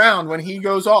right round when he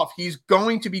goes off, he's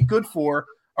going to be good for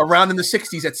a round in the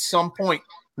 60s at some point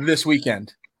this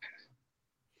weekend.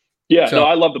 Yeah, no,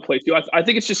 I love the play too. I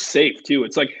think it's just safe too.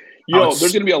 It's like, there's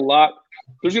going to be a lot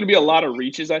there's going to be a lot of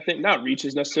reaches, I think. Not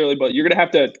reaches necessarily, but you're going to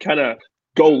have to kind of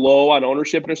go low on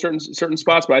ownership in a certain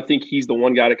spots. But I think he's the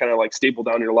one guy to kind of like staple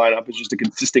down your lineup. It's just a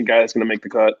consistent guy that's going to make the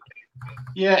cut.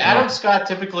 Yeah, Adam Scott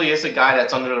typically is a guy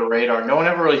that's under the radar. No one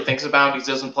ever really thinks about him because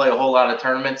he doesn't play a whole lot of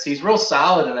tournaments. He's real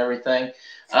solid and everything.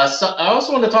 So I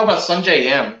also want to talk about Sungjae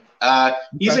Im.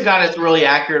 He's a guy that's really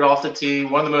accurate off the tee,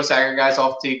 one of the most accurate guys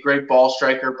off the tee, great ball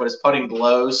striker, but his putting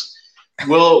blows.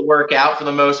 Will work out for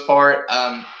the most part.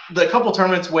 The couple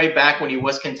tournaments way back when he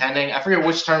was contending, I forget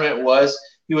which tournament it was,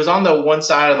 he was on the one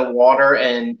side of the water,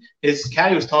 and his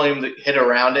caddy was telling him to hit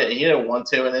around it, and he didn't want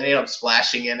to, and then he ended up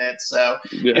splashing in it. So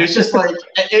It was just like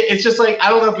it's just like I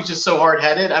don't know if he's just so hard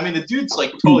headed. I mean, the dude's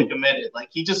like totally committed. Like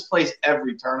he just plays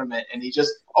every tournament, and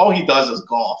all he does is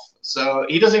golf. So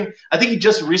he doesn't. I think he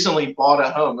just recently bought a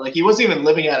home. Like he wasn't even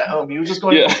living at a home. He was just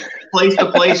going place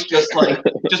to place, just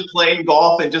playing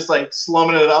golf and just like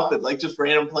slumming it up at like just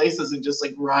random places and just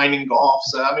like grinding golf.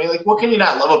 So I mean, like, what can you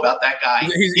not love about that guy?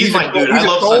 He's my dude. I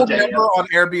love gold Sungjae member on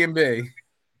Airbnb.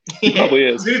 He probably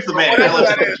is. Dude's the man. I love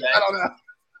Sungjae. I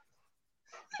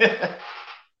don't know.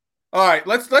 All right,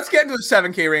 let's get into the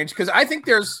 7K range because I think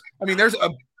there's a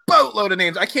boatload of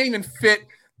names. I can't even fit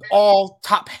all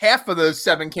top half of those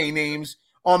 7K names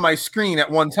on my screen at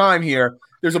one time here.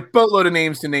 There's a boatload of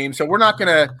names to name, so we're not going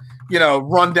to,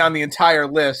 run down the entire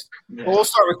list. Yeah. But we'll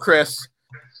start with Chris.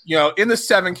 In the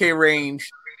 7K range,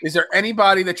 is there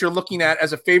anybody that you're looking at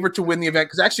as a favorite to win the event?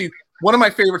 Because actually, one of my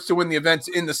favorites to win the event's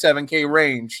in the 7K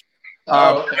range.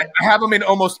 Okay. I have them in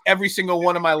almost every single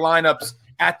one of my lineups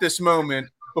at this moment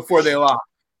before they lock.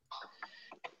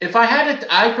 If I had it,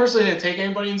 I personally didn't take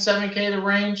anybody in 7K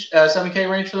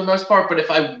range for the most part. But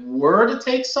if I were to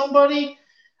take somebody,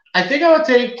 I think I would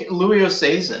take Louis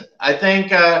Oosthuizen. I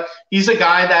think he's a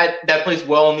guy that plays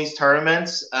well in these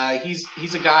tournaments.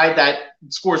 He's a guy that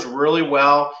scores really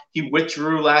well. He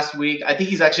withdrew last week. I think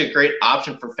he's actually a great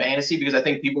option for fantasy because I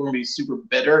think people are going to be super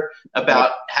bitter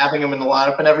about having him in the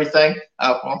lineup and everything.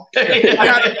 I had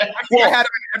him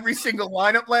in every single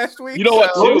lineup last week. You know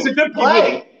what? It was a good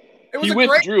play. He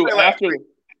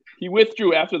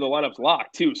withdrew after the lineup's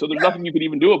locked too, so there's nothing you could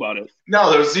even do about it. No,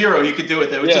 there was zero you could do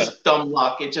with it. It was just dumb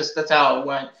luck. That's how it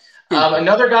went.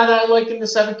 Another guy that I liked in the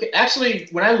 7K. Actually,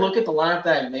 when I look at the lineup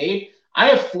that I made, I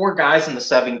have 4 guys in the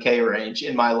 7K range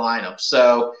in my lineup.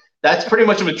 So that's pretty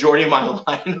much a majority of my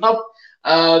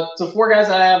lineup. So 4 guys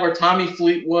I have are Tommy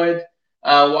Fleetwood,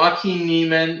 Joaquin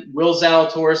Niemann, Will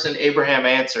Zalatoris, and Abraham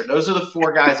Ancer. Those are the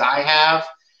 4 guys I have.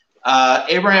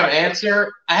 Abraham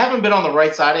Ancer, I haven't been on the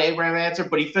right side of Abraham Ancer,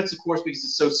 but he fits the course because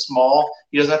it's so small.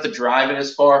 He doesn't have to drive it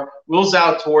as far. Will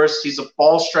Zalatoris, he's a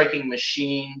ball striking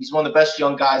machine. He's one of the best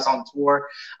young guys on tour.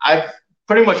 I've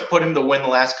pretty much put him to win the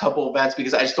last couple events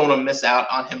because I just don't want to miss out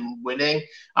on him winning.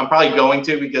 I'm probably going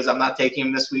to because I'm not taking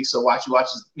him this week. So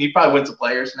he probably wins the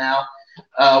Players now.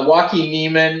 Joaquin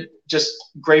Niemann, just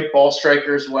great ball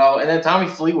striker as well. And then Tommy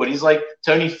Fleetwood, he's like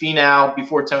Tony Finau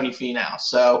before Tony Finau.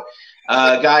 So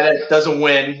a guy that doesn't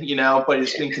win, but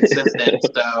he's been consistent.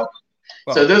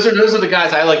 So those are the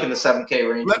guys I like in the 7K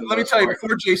range. Let me tell you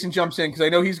before Jason jumps in, because I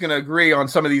know he's going to agree on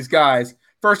some of these guys.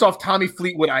 First off, Tommy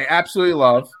Fleetwood, I absolutely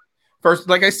love. First,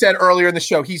 like I said earlier in the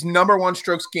show, he's number 1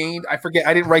 strokes gained. I forget,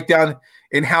 I didn't write down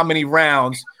in how many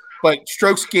rounds, but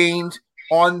strokes gained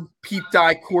on Pete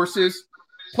Dye courses.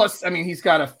 Plus, I mean, he's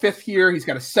got a 5th here. He's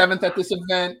got a 7th at this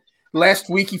event. Last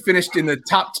week, he finished in the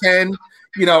top 10.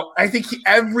 I think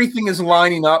everything is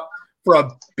lining up for a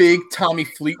big Tommy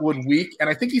Fleetwood week, and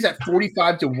I think he's at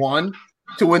 45-1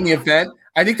 to win the event.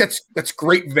 I think that's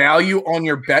great value on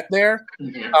your bet there.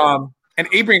 Mm-hmm. And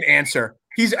Abraham Ancer,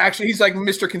 he's like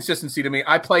Mr. Consistency to me.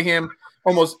 I play him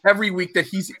almost every week that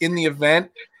he's in the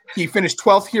event. He finished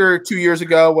 12th here 2 years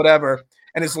ago, whatever.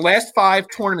 And his last 5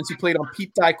 tournaments he played on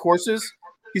Pete Dye courses,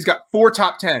 he's got 4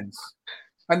 top 10s.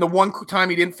 And the one time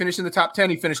he didn't finish in the top 10,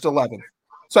 he finished 11th.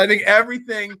 So I think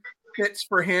everything fits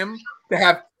for him to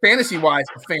have fantasy-wise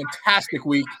a fantastic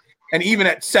week. And even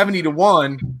at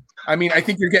 70-1, I mean, I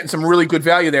think you're getting some really good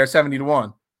value there,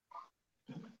 70-1.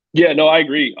 Yeah, no, I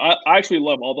agree. I actually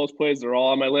love all those plays. They're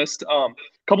all on my list. A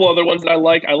couple other ones that I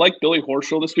like. I like Billy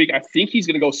Horschel this week. I think he's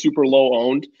going to go super low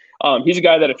owned. He's a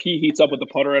guy that if he heats up with the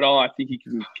putter at all, I think he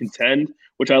can contend,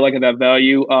 which I like at that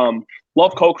value.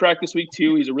 Love Kokrak this week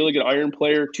too. He's a really good iron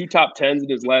player. 2 top 10s in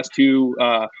his last 2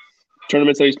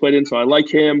 tournaments that he's played in, so I like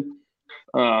him.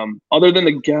 Other than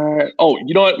the guy,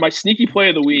 you know what? My sneaky play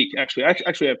of the week, actually, I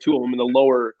have 2 of them in the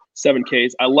lower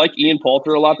 7Ks. I like Ian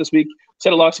Poulter a lot this week. He's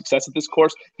had a lot of success at this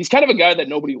course. He's kind of a guy that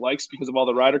nobody likes because of all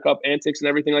the Ryder Cup antics and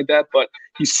everything like that, but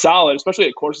he's solid, especially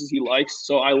at courses he likes.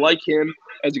 So I like him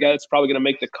as a guy that's probably going to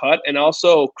make the cut. And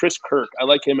also Chris Kirk. I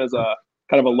like him as a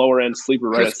kind of a lower end sleeper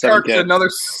right Chris at 7K. Kirk's another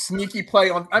sneaky play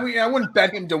on. I mean, I wouldn't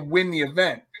bet him to win the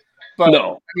event, but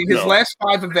No, I mean, his last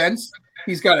 5 events,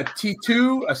 he's got a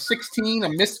T2, a 16, a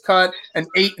missed cut, an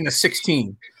 8, and a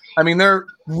 16. I mean, they're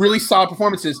really solid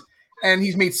performances, and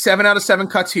he's made 7 out of 7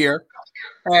 cuts here.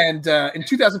 And in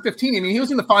 2015, I mean, he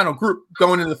was in the final group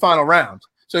going into the final round.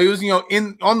 So he was,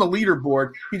 on the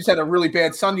leaderboard. He just had a really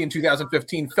bad Sunday in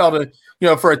 2015, fell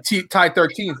to, for a tied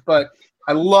 13th. But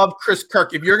I love Chris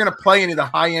Kirk. If you're going to play any of the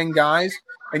high-end guys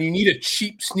and you need a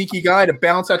cheap, sneaky guy to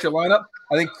balance out your lineup,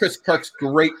 I think Chris Kirk's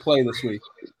great play this week.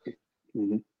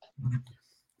 Mm-hmm.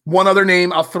 One other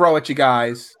name I'll throw at you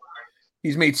guys.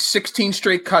 He's made 16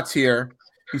 straight cuts here.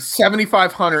 He's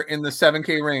 7,500 in the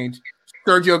 7K range.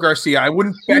 Sergio Garcia. I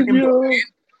wouldn't bet him to win,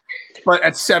 but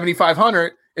at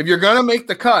 7,500, if you're going to make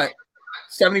the cut,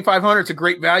 7,500 is a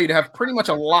great value to have pretty much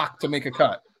a lock to make a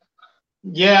cut.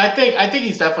 Yeah, I think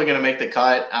he's definitely going to make the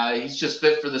cut. He's just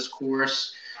fit for this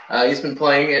course. He's been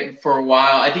playing it for a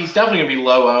while. I think he's definitely going to be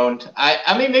low owned.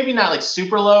 I mean, maybe not like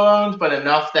super low owned, but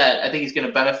enough that I think he's going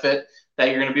to benefit that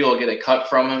you're going to be able to get a cut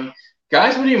from him.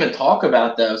 Guys, we didn't even talk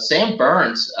about though. Sam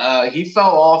Burns, he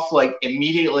fell off like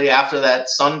immediately after that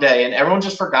Sunday, and everyone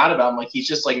just forgot about him. Like he's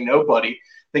just like nobody.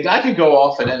 The guy could go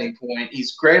off at any point.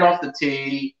 He's great off the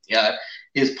tee. Yeah,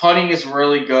 his putting is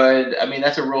really good. I mean,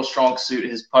 that's a real strong suit.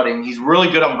 His putting. He's really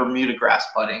good on Bermuda grass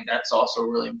putting. That's also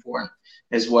really important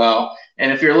as well.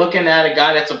 And if you're looking at a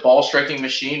guy that's a ball striking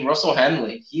machine, Russell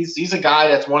Henley. He's a guy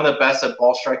that's one of the best at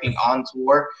ball striking on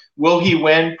tour. Will he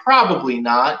win? Probably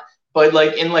not. But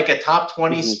like in like a top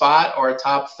 20 spot or a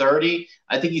top 30,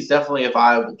 I think he's definitely a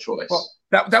viable choice. Well,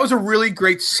 that was a really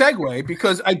great segue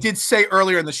because I did say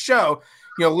earlier in the show,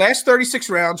 last 36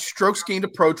 rounds, strokes gained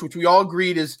approach, which we all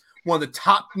agreed is one of the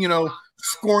top,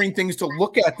 scoring things to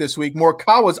look at this week.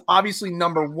 Morikawa is obviously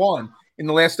number 1 in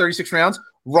the last 36 rounds.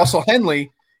 Russell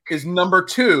Henley is number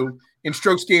 2 in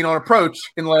strokes gained on approach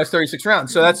in the last 36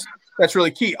 rounds. So that's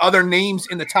really key. Other names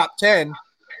in the top 10,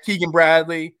 Keegan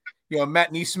Bradley,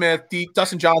 Matt Neesmith,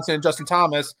 Dustin Johnson, and Justin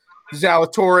Thomas,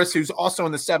 Zalatoris, who's also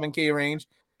in the 7K range.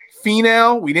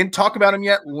 Finau, we didn't talk about him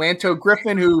yet. Lanto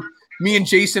Griffin, who me and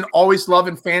Jason always love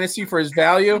in fantasy for his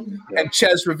value, and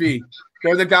Ches Ravi.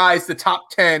 They're the guys, the top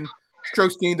 10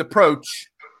 strokes gained approach,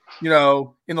 in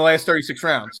the last 36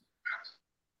 rounds.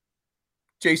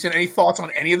 Jason, any thoughts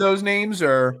on any of those names?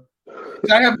 Or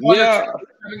I have one or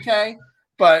 7K,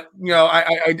 but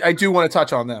I do want to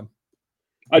touch on them.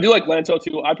 I do like Lanto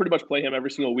too. I pretty much play him every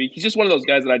single week. He's just one of those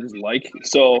guys that I just like.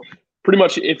 So pretty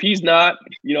much if he's not,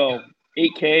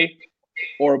 8K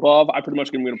or above, I pretty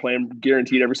much am going to play him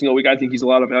guaranteed every single week. I think he's a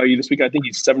lot of value this week. I think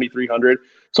he's 7,300.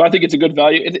 So I think it's a good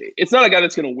value. It's not a guy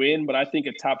that's going to win, but I think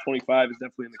a top 25 is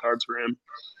definitely in the cards for him.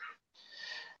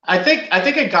 I think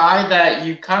a guy that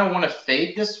you kind of want to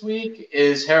fade this week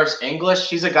is Harris English.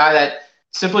 He's a guy that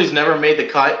simply has never made the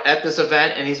cut at this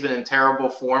event, and he's been in terrible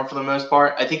form for the most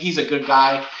part. I think he's a good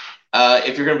guy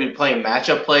if you're going to be playing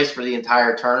matchup plays for the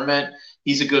entire tournament.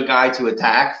 He's a good guy to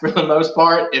attack for the most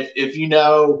part. If you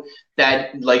know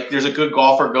that like there's a good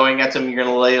golfer going at him, you're going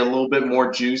to lay a little bit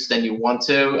more juice than you want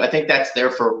to. I think that's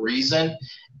there for a reason,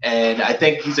 and I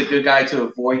think he's a good guy to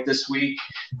avoid this week.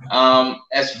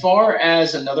 As far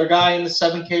as another guy in the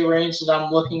 7K range that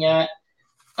I'm looking at,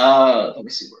 let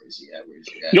me see, where is he at?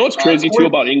 You know what's crazy too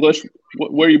about English,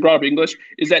 where you brought up English,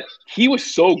 is that he was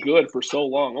so good for so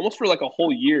long, almost for like a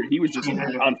whole year. He was just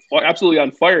absolutely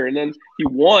on fire, and then he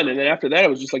won, and then after that, it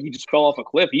was just like he just fell off a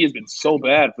cliff. He has been so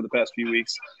bad for the past few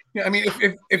weeks. Yeah, I mean,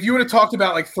 if you would have talked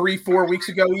about like 3-4 weeks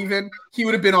ago, even he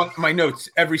would have been on my notes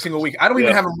every single week. I don't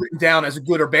even have him written down as a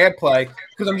good or bad play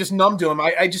because I'm just numb to him.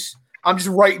 I'm just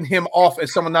writing him off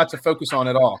as someone not to focus on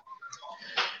at all.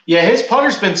 Yeah, his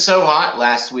putter's been so hot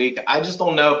last week. I just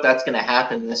don't know if that's going to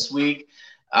happen this week.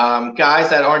 Guys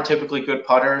that aren't typically good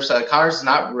putters, Connors is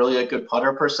not really a good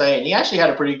putter per se, and he actually had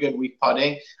a pretty good week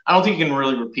putting. I don't think you can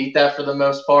really repeat that for the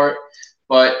most part.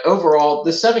 But overall,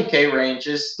 the 7K range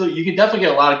is still, you can definitely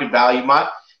get a lot of good value.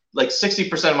 Like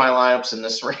 60% of my lineups in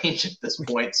this range at this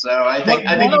point. So I think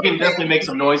you can definitely make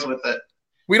some noise with it.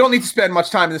 We don't need to spend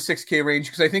much time in the 6K range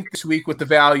because I think this week with the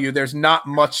value, there's not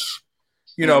much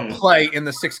play in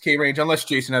the 6K range, unless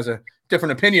Jason has a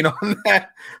different opinion on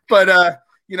that. But,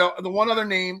 the one other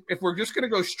name, if we're just going to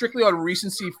go strictly on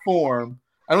recency form,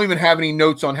 I don't even have any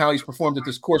notes on how he's performed at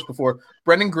this course before.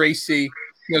 Brendan Gracie,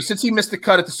 since he missed the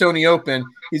cut at the Sony Open,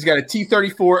 he's got a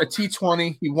T34, a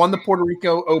T20. He won the Puerto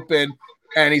Rico Open,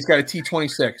 and he's got a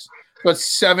T26. But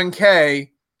 7K,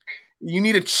 you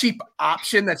need a cheap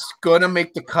option that's going to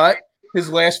make the cut. His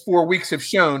last 4 weeks have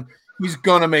shown he's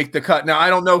going to make the cut. Now, I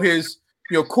don't know his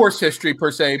course history per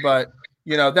se, but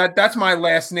that's my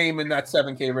last name in that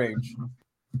 7K range.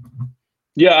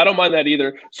 Yeah, I don't mind that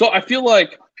either. So I feel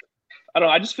like I don't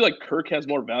know. I just feel like Kirk has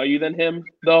more value than him,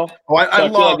 though. Oh, I So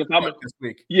love if I'm Kirk this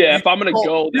week. yeah, if I'm gonna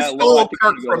go You that low, I stole think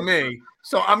Kirk I'm gonna from me,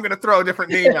 so I'm gonna throw a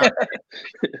different name out.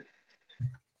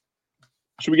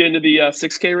 Should we get into the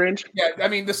 6K range? Yeah, I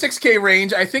mean the 6K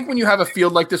range. I think when you have a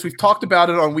field like this, we've talked about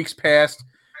it on weeks past.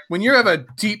 When you have a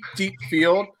deep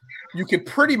field, you can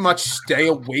pretty much stay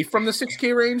away from the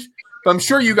 6K range. But I'm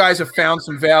sure you guys have found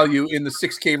some value in the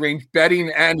 6K range betting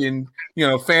and in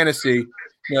fantasy.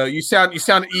 You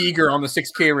sound eager on the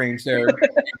 6K range there.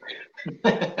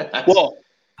 Well,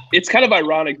 it's kind of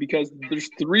ironic because there's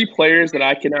 3 players that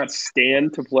I cannot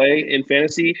stand to play in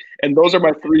fantasy, and those are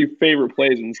my 3 favorite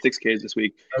plays in the 6Ks this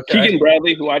week. Okay. Keegan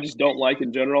Bradley, who I just don't like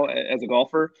in general as a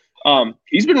golfer,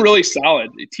 he's been really solid.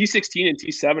 T16 and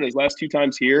T7 his last 2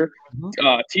 times here.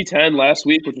 T10 last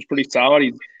week, which was pretty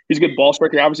solid. He's a good ball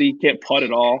striker. Obviously, he can't putt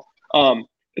at all.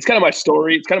 It's kind of my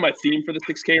story. It's kind of my theme for the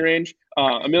 6K range.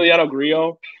 Emiliano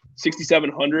Grillo,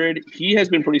 6,700. He has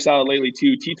been pretty solid lately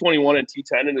too. T21 and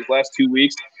T10 in his last 2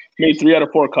 weeks. Made 3 out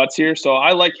of 4 cuts here. So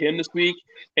I like him this week.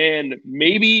 And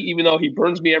maybe, even though he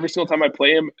burns me every single time I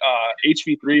play him,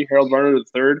 HV3, Harold Varner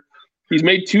III, he's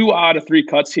made 2 out of 3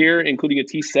 cuts here, including a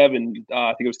T7, I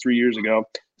think it was 3 years ago.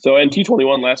 So, and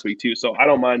T21 last week too. So I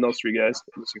don't mind those 3 guys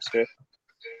in the 6K.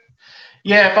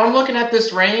 Yeah, if I'm looking at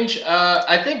this range,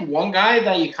 I think one guy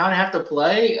that you kind of have to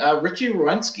play, Richie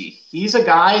Wierenski. He's a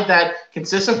guy that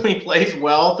consistently plays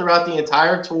well throughout the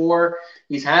entire tour.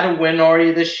 He's had a win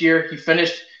already this year. He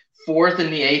finished 4th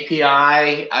in the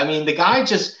API. I mean, the guy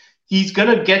he's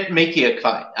going to make you a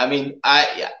cut. I mean,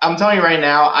 I'm telling you right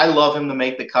now, I love him to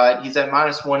make the cut. He's at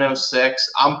 -106.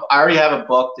 I already have it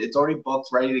booked. It's already booked,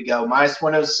 ready to go.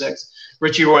 -106,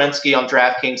 Richie Wierenski on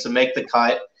DraftKings to make the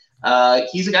cut.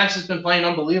 He's a guy that's just been playing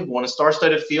unbelievable. In a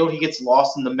star-studded field, he gets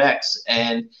lost in the mix.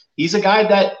 And he's a guy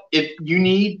that if you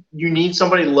need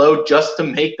somebody low just to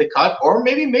make the cut or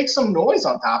maybe make some noise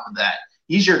on top of that,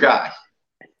 he's your guy.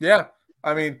 Yeah.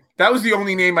 I mean, that was the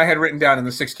only name I had written down in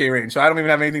the 6K range, so I don't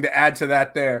even have anything to add to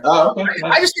that there. Oh, okay.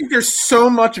 I just think there's so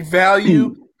much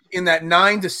value in that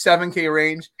 9 to 7K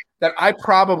range that I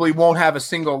probably won't have a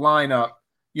single lineup,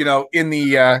 in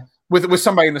the with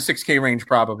somebody in the 6K range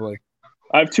probably.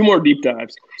 I have 2 more deep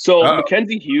dives. So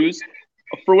Mackenzie Hughes,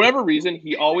 for whatever reason,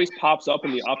 he always pops up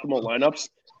in the optimal lineups.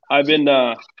 I've been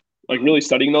really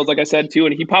studying those, like I said, too,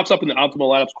 and he pops up in the optimal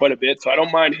lineups quite a bit, so I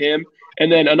don't mind him. And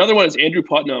then another one is Andrew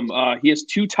Putnam. He has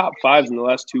 2 top 5s in the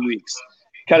last 2 weeks.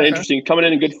 Kind of interesting. Coming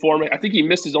in good form. I think he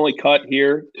missed his only cut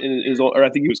here, or I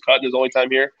think he was cut in his only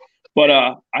time here. But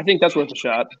I think that's worth a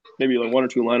shot. Maybe like 1 or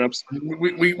 2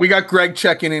 lineups. We got Greg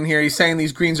checking in here. He's saying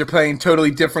these greens are playing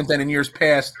totally different than in years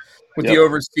past with the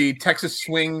overspeed. Texas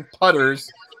swing putters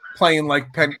playing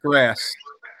like bent grass.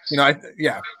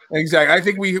 Yeah, exactly. I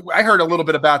think I heard a little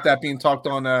bit about that being talked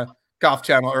on Golf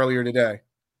Channel earlier today.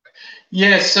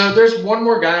 Yeah, so there's one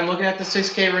more guy I'm looking at the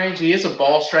 6K range. He is a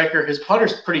ball striker. His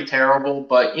putter's pretty terrible,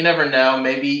 but you never know.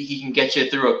 Maybe he can get you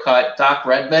through a cut. Doc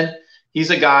Redman, he's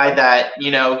a guy that,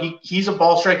 he's a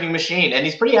ball striking machine, and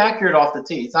he's pretty accurate off the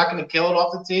tee. He's not going to kill it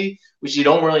off the tee, which you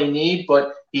don't really need,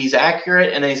 but he's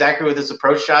accurate, and he's accurate with his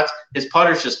approach shots. His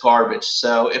putter's just garbage.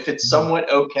 So if it's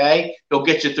somewhat okay, he'll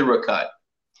get you through a cut.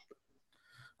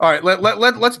 All right,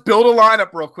 let's build a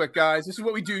lineup real quick, guys. This is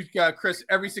what we do, Chris,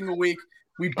 every single week.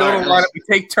 We build a lineup. We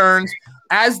take turns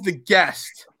as the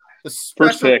guest, the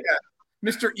special guest,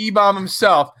 Mr. E-Bomb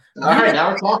himself. All right, now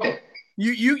we're talking.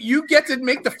 You get to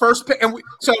make the first pick, and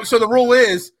so the rule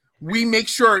is we make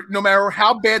sure no matter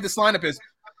how bad this lineup is,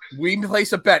 we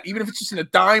place a bet, even if it's just in a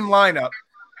dime lineup.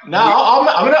 No,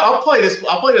 I'll play this.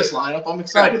 I'll play this lineup. I'm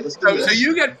excited. Let's do this. So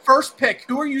you get first pick.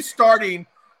 Who are you starting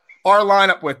our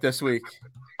lineup with this week?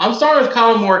 I'm starting with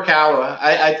Colin Morikawa.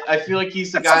 I feel like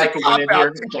he's the guy that can win in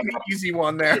here. Easy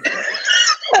one there.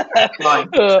 Fine.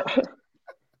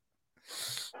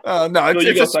 No,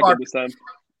 it's a smart this time.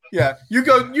 Yeah, you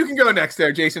go. You can go next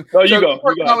there, Jason. No, you go.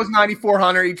 That was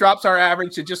 9,400. He drops our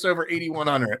average to just over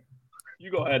 8,100. You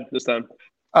go ahead this time.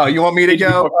 Oh, you want me to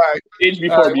go? All right. Age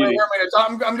before beauty.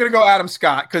 I'm going to go Adam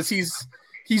Scott because he's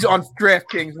on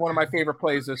DraftKings, one of my favorite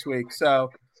plays this week.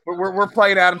 So we're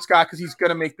playing Adam Scott because he's going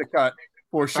to make the cut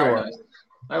for sure. Right, nice.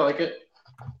 I like it.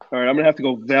 All right, I'm going to have to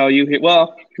go value here.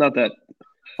 Well, not that.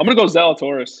 I'm going to go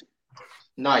Zalatoris.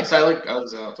 Nice. I like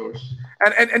Zalatoris.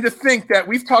 And to think that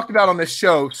we've talked about on this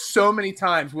show so many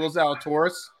times Will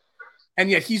Zalatoris, and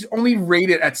yet he's only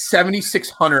rated at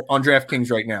 7,600 on DraftKings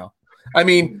right now. I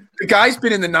mean, the guy's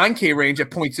been in the 9K range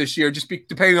at points this year,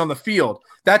 depending on the field.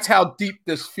 That's how deep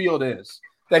this field is,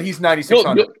 that he's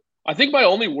 9,600. I think my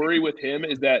only worry with him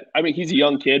is that, I mean, he's a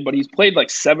young kid, but he's played like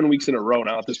 7 weeks in a row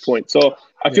now at this point. So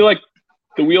I feel like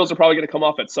the wheels are probably going to come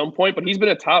off at some point, but he's been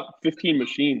a top 15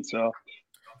 machine. So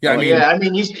yeah, I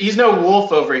mean, he's no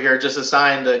wolf over here, just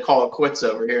assigned to call it quits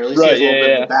over here. At least Right, he has a little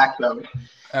bit of a backbone.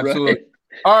 absolutely. Right.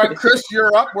 All right, Chris,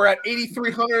 you're up. We're at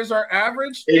 8,300 is our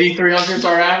average. 8,300 is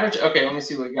our average. Okay, let me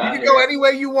see what we got. You can go any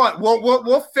way you want.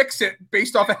 We'll fix it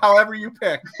based off of however you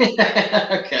pick.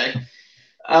 Okay.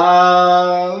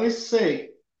 Let me see.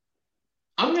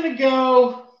 I'm going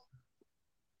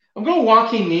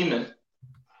Joaquin Neiman.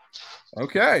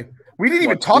 Okay. We didn't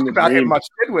even talk about him much,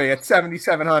 did we, at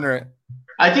 7,700?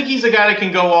 I think he's a guy that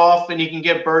can go off and he can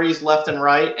get birdies left and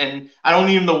right. And I don't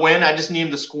need him to win. I just need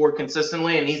him to score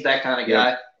consistently, and he's that kind of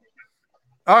guy.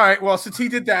 All right. Well, since he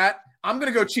did that, I'm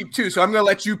going to go cheap too. So I'm going to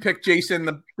let you pick Jason,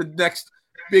 the next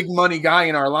big money guy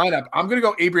in our lineup. I'm going to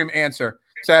go Abraham Answer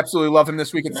because I absolutely love him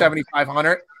this week at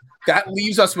 7,500. That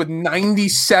leaves us with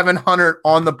 9,700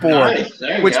 on the board,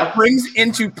 nice. which brings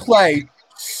into play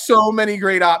so many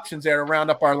great options there to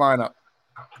round up our lineup.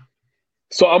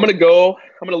 So I'm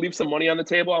gonna leave some money on the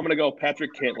table. I'm gonna go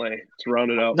Patrick Cantlay to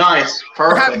round it out. Nice,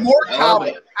 We'll perfect. have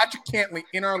Morikawa, Patrick Cantlay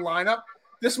in our lineup.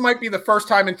 This might be the first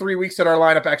time in 3 weeks that our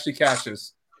lineup actually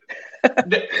cashes.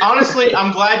 Honestly,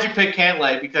 I'm glad you picked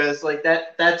Cantlay because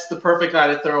that's the perfect guy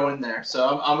to throw in there.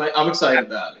 So I'm excited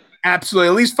about it. Absolutely,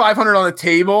 at least 500 on the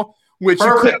table, which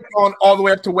you could have gone all the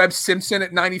way up to Webb Simpson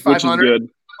at 9,500.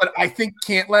 But I think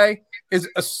Cantlay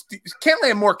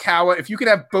Cantlay and Morikawa. If you could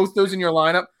have both those in your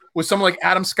lineup with someone like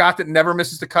Adam Scott that never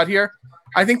misses the cut here,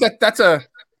 I think that's a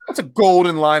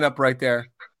golden lineup right there.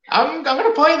 I'm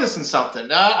gonna play this in something.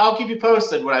 I'll keep you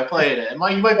posted when I play it. You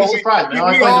might be surprised. We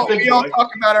all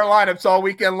talk about our lineups all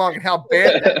weekend long and how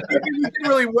bad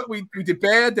we did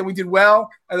bad, then we did well,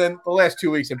 and then the last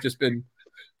 2 weeks have just been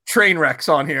train wrecks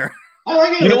on here. I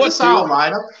like it. You know what? Solid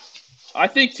lineup. I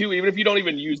think too, even if you don't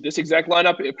even use this exact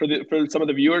lineup for some of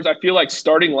the viewers, I feel like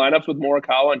starting lineups with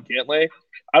Morikawa and Cantlay,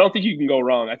 I don't think you can go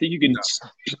wrong. I think you can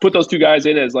just put those two guys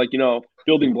in as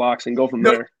building blocks and go from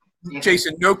there.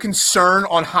 Jason, no concern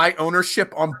on high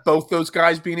ownership on both those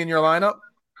guys being in your lineup?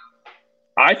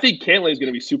 I think Cantlay is going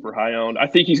to be super high owned. I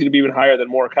think he's going to be even higher than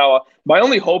Morikawa. My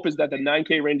only hope is that the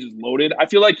 9K range is loaded. I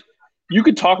feel like you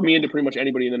could talk me into pretty much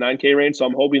anybody in the 9K range, so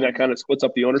I'm hoping that kind of splits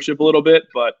up the ownership a little bit.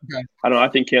 But I don't know.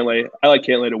 I like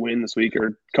Cantlay to win this week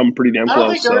or come pretty damn close. I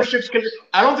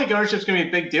don't think ownership's going to be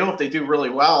a big deal if they do really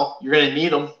well. You're going to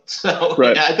need them. So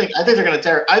right. Yeah, I think they're going to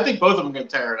tear. I think both of them are going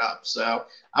to tear it up. So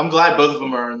I'm glad both of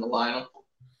them are in the lineup.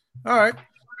 All right.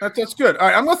 That's good. All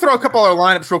right, I'm going to throw a couple other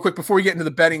lineups real quick before we get into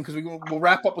the betting because we'll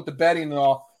wrap up with the betting and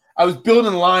all. I was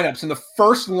building lineups, and the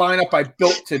first lineup I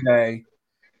built today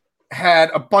had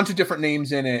a bunch of different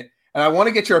names in it, and I want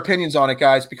to get your opinions on it,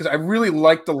 guys, because I really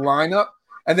liked the lineup,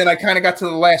 and then I kind of got to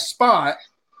the last spot,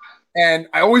 and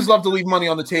I always love to leave money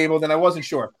on the table, then I wasn't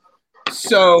sure.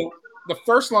 So the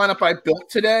first lineup I built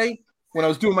today when I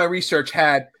was doing my research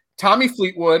had Tommy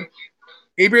Fleetwood,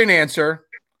 Abraham Answer,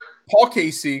 Paul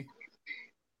Casey,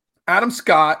 Adam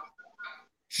Scott,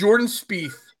 Jordan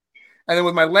Spieth, and then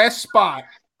with my last spot,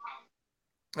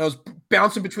 I was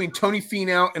bouncing between Tony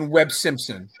Finau and Webb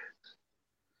Simpson.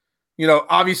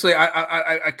 Obviously,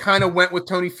 I kind of went with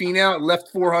Tony Finau, left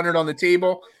 400 on the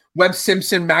table. Webb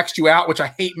Simpson maxed you out, which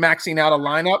I hate maxing out a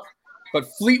lineup. But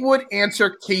Fleetwood,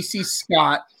 Answer, Casey,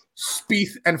 Scott,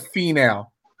 Spieth, and Finau.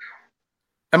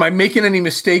 Am I making any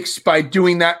mistakes by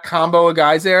doing that combo of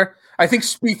guys there? I think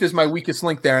Spieth is my weakest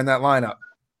link there in that lineup.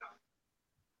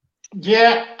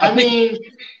 Yeah, I mean,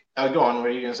 go on. What are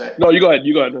you going to say? No, you go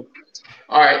ahead.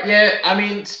 All right, yeah, I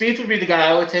mean, Spieth would be the guy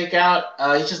I would take out.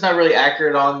 He's just not really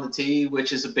accurate on the tee,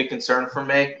 which is a big concern for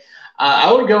me. I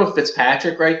would go with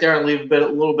Fitzpatrick right there and leave a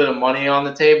little bit of money on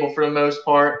the table for the most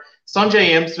part. Sungjae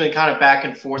Im's been kind of back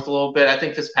and forth a little bit. I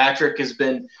think Fitzpatrick has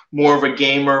been more of a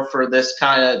gamer for this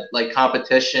kind of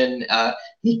competition.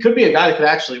 He could be a guy that could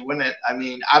actually win it. I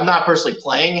mean, I'm not personally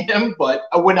playing him, but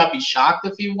I would not be shocked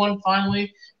if he won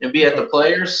finally and be at the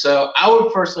Players. So I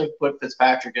would personally put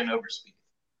Fitzpatrick in over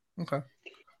Spieth. Okay.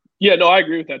 Yeah, no, I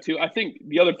agree with that too. I think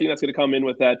the other thing that's going to come in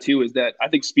with that too is that I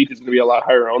think Spieth is going to be a lot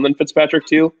higher owned than Fitzpatrick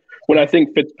too. When I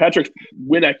think Fitzpatrick's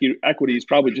win equity is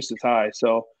probably just as high.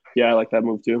 So yeah, I like that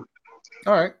move too.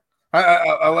 All right,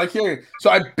 I like hearing.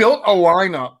 So I built a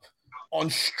lineup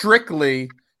on strictly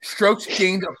strokes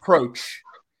gained approach.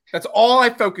 That's all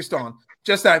I focused on.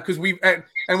 Just that because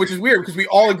and which is weird because we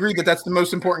all agreed that that's the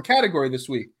most important category this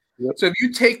week. Yep. So if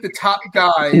you take the top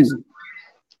guys.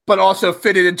 But also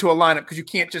fit it into a lineup because you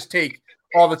can't just take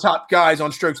all the top guys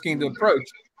on strokes gained approach.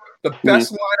 The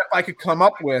best lineup I could come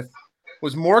up with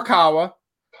was Morikawa,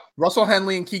 Russell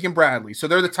Henley, and Keegan Bradley. So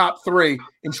they're the top three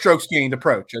in strokes gained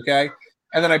approach, okay?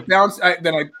 And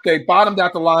then they bottomed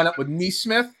out the lineup with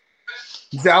Neesmith,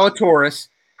 Zalatoris,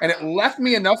 and it left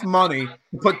me enough money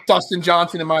to put Dustin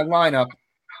Johnson in my lineup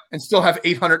and still have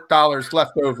 $800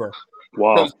 left over.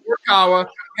 Wow. So Morikawa,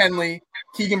 Henley,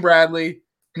 Keegan Bradley,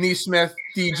 Neesmith,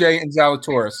 DJ, and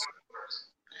Zalatoris.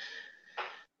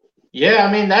 Yeah,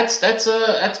 I mean that's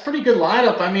a pretty good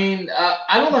lineup. I mean,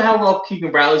 I don't know how well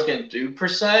Keegan Bradley's going to do per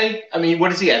se. I mean,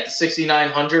 what is he at, the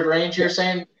 6,900 range? You're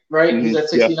saying, right? Mm-hmm. He's at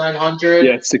 6,900.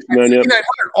 Yeah, 69. 6,900.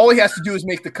 All he has to do is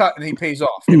make the cut, and he pays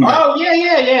off. Oh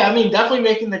yeah. I mean, definitely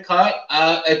making the cut.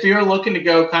 If you're looking to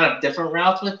go kind of different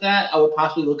routes with that, I would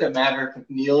possibly look at Maverick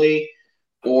McNeely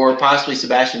or possibly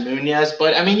Sebastian Munoz.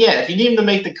 But I mean, yeah, if you need him to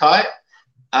make the cut.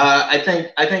 I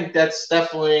think that's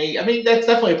definitely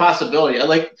a possibility.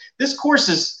 Like this course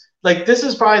is this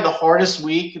is probably the hardest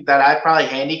week that I probably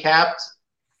handicapped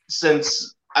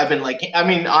since I've been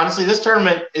honestly, this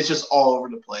tournament is just all over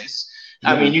the place.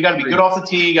 I mean, you got to be good off the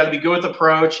tee, you got to be good with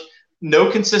approach,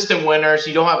 no consistent winners.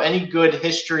 You don't have any good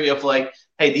history of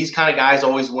hey, these kind of guys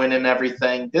always win and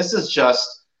everything. This is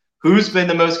just who's been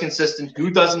the most consistent,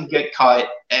 who doesn't get cut,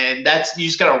 and you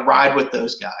just got to ride with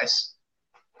those guys.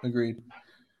 Agreed.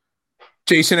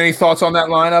 Jason, any thoughts on that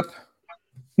lineup?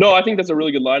 No, I think that's a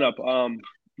really good lineup.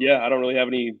 Yeah, I don't really have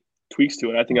any tweaks to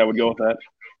it. I think I would go with that.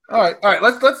 All right.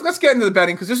 Let's get into the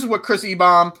betting because this is what Chris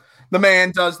Ebom, the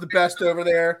man, does the best over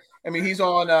there. I mean, he's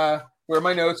on where are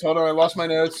my notes? Hold on, I lost my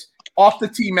notes. Off the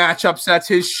Tee Matchups. That's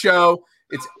his show.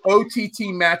 It's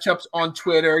OTT Matchups on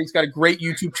Twitter. He's got a great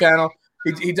YouTube channel.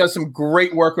 He does some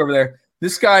great work over there.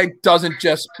 This guy doesn't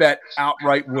just bet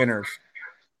outright winners.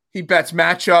 He bets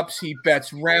matchups. He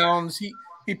bets rounds.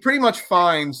 He pretty much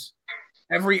finds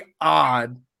every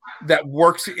odd that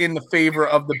works in the favor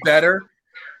of the bettor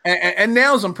and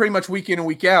nails them pretty much week in and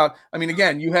week out. I mean,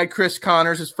 again, you had Chris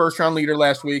Connors, his first-round leader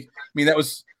last week. I mean, that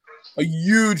was a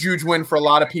huge, huge win for a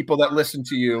lot of people that listen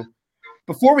to you.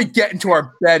 Before we get into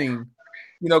our betting,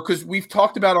 because we've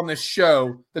talked about on this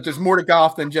show that there's more to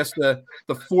golf than just the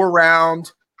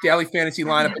 4-round daily fantasy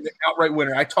lineup and the outright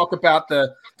winner. I talk about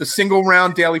the single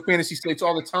round daily fantasy slates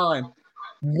all the time.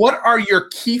 What are your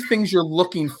key things you're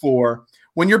looking for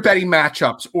when you're betting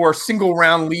matchups or single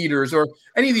round leaders or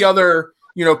any of the other,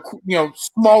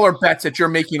 smaller bets that you're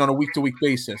making on a week to week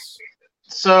basis?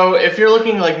 So if you're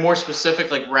looking more specific,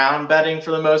 round betting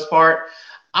for the most part,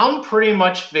 I'm pretty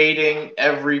much fading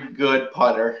every good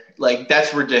putter.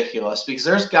 That's ridiculous because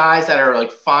there's guys that are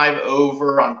 5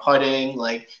 over on putting,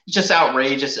 it's just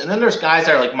outrageous. And then there's guys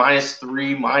that are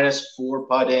 -3, -4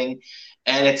 putting.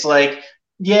 And it's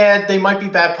yeah, they might be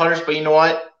bad putters, but you know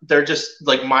what? They're just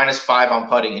 -5 on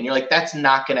putting. And you're that's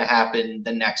not going to happen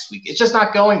the next week. It's just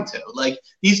not going to.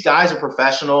 These guys are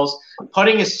professionals.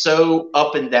 Putting is so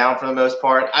up and down for the most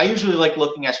part. I usually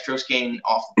looking at strokes gained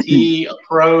off the tee,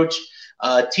 approach.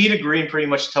 Tee to green pretty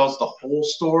much tells the whole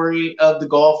story of the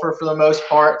golfer for the most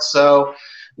part. So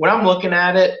when I'm looking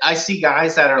at it, I see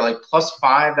guys that are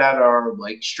 +5 that are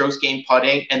strokes gained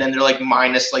putting, and then they're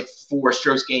 -4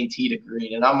 strokes gained tee to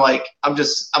green. And I'm like,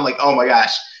 oh my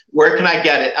gosh, where can I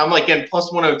get it? I'm getting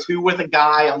 +102 with a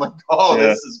guy. I'm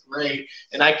This is great,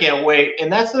 and I can't wait.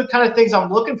 And that's the kind of things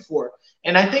I'm looking for.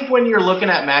 And I think when you're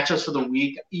looking at matchups for the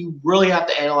week, you really have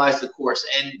to analyze the course.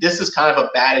 And this is kind of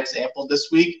a bad example this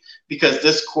week because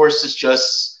this course is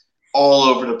just all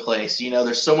over the place.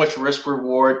 There's so much risk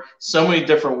reward, so many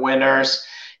different winners.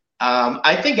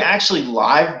 I think actually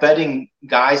live betting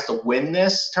guys to win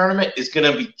this tournament is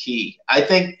going to be key. I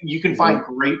think you can find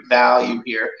great value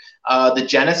here. The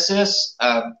Genesis,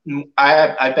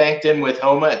 I banked in with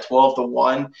Homa at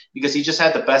 12-1 because he just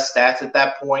had the best stats at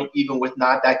that point, even with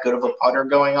not that good of a putter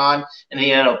going on, and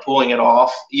he ended up pulling it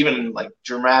off, even in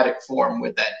dramatic form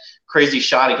with that crazy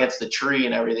shot against the tree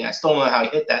and everything. I still don't know how he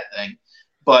hit that thing.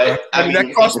 But I mean,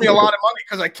 that cost me a lot of money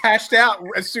because I cashed out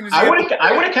as soon as I would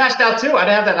have cashed out too. I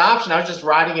didn't have that option. I was just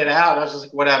riding it out. I was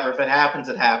just whatever. If it happens,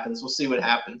 it happens. We'll see what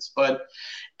happens. But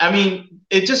I mean,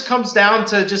 it just comes down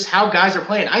to just how guys are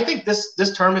playing. I think this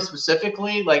tournament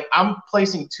specifically, I'm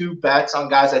placing 2 bets on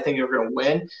guys I think are going to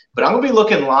win. But I'm going to be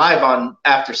looking live on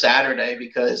after Saturday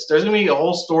because there's going to be a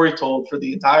whole story told for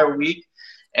the entire week.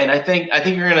 And I think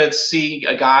you're going to see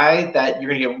a guy that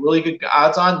you're going to get really good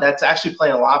odds on that's actually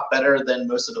playing a lot better than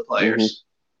most of the players.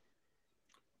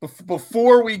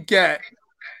 Before we get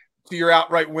to your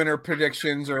outright winner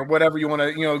predictions or whatever you want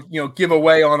to give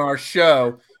away on our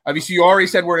show, obviously you already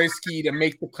said we're Ski to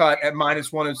make the cut at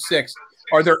 -106.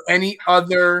 Are there any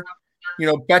other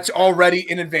bets already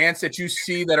in advance that you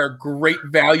see that are great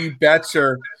value bets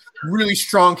or really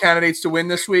strong candidates to win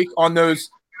this week on those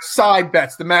side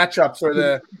bets, the matchups or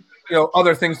the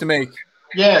other things to make?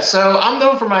 Yeah, so I'm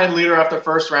known for my leader after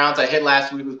first rounds. I hit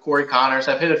last week with Corey Connors.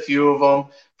 I've hit a few of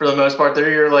them for the most part.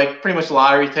 They're your like pretty much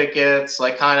lottery tickets,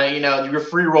 like kind of, you know, your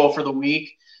free roll for the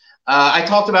week. I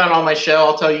talked about it on my show.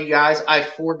 I'll tell you guys, I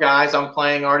have 4 guys I'm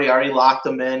playing already. I already locked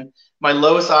them in. My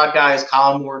lowest odd guy is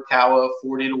Colin Morikawa,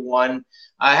 40-1.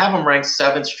 I have him ranked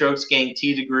 7th strokes gained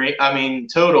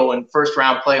total in first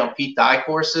round play on Pete Dye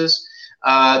courses.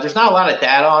 There's not a lot of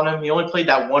data on him. He only played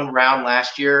that 1 round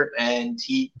last year, and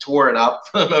he tore it up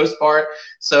for the most part.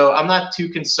 So I'm not too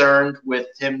concerned with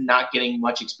him not getting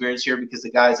much experience here because the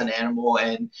guy's an animal,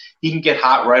 and he can get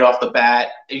hot right off the bat.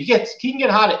 He can get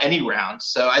hot at any round.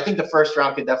 So I think the first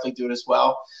round could definitely do it as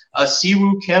well.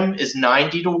 Siwoo Kim is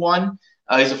 90-1.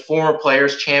 He's a former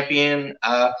Players Champion.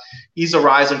 He's a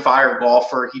rise and fire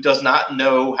golfer. He does not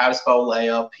know how to spell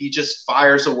layup. He just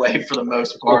fires away for the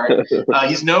most part.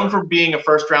 He's known for being a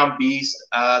first-round beast.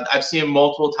 I've seen him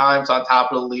multiple times on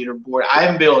top of the leaderboard. I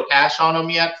haven't been able to cash on him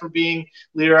yet for being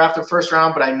leader after first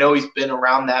round, but I know he's been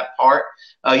around that part.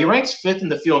 He ranks 5th in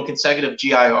the field in consecutive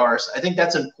GIRs. I think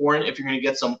that's important if you're going to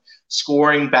get some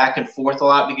scoring back and forth a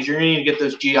lot, because you're going to need to get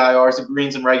those GIRs, the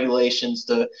greens and regulations,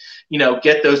 to, you know,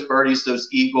 get those birdies, those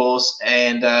eagles.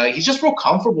 And he's just real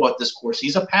comfortable at this course.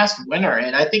 He's a past winner,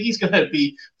 and I think he's going to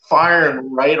be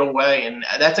firing right away. And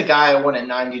that's a guy I won at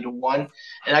 90-1.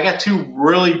 And I got 2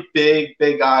 really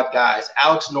big odd guys.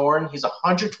 Alex Noren, he's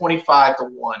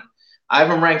 125-1. I have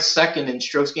him ranked 2nd in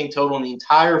strokes gained total in the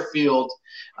entire field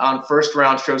on first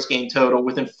round strokes gained total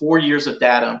within 4 years of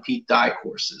data on Pete Dye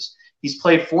courses. He's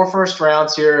played 4 first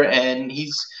rounds here, and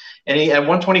he at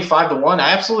 125-1.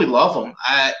 I absolutely love him.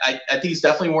 I think he's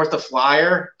definitely worth a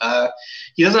flyer.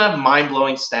 He doesn't have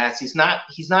mind-blowing stats. He's not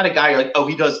a guy you're like, oh,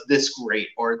 he does this great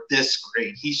or this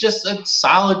great. He's just a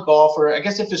solid golfer. I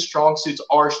guess if his strong suits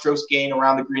are strokes gained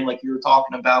around the green, like you were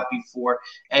talking about before,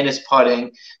 and his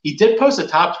putting. He did post a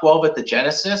top 12 at the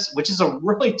Genesis, which is a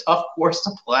really tough course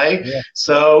to play. Yeah.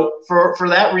 So for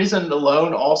that reason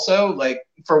alone, also, like,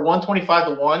 for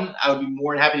 125-1, I would be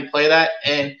more than happy to play that.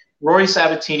 And Rory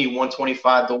Sabatini,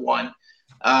 125-1.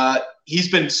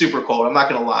 He's been super cold. I'm not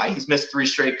going to lie. He's missed 3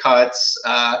 straight cuts.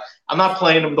 I'm not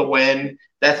playing him to win.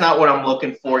 That's not what I'm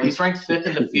looking for. He's ranked 5th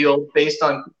in the field based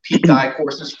on Pete Dye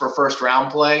courses for first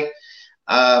round play.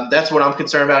 That's what I'm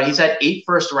concerned about. He's had 8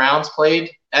 first rounds played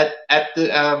at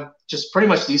the just pretty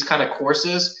much these kind of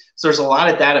courses. So there's a lot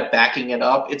of data backing it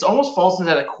up. It almost falls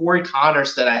into that Corey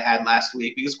Connors that I had last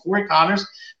week, because Corey Connors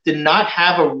did not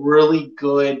have a really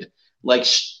good like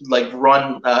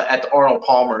run at the Arnold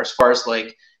Palmer as far as,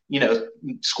 like, you know,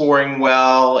 scoring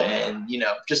well and, you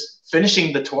know, just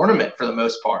finishing the tournament for the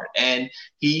most part. And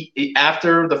he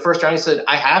after the first round, he said,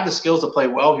 I have the skills to play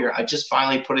well here. I just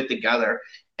finally put it together.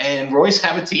 And Roy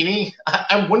Sabatini,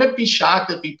 I wouldn't be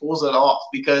shocked if he pulls it off,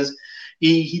 because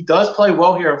he does play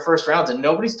well here in first rounds, and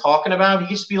nobody's talking about him.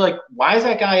 He used to be like, why is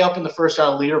that guy up in the first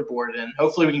round leaderboard? And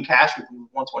hopefully we can cash with him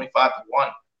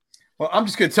 125-1. Well, I'm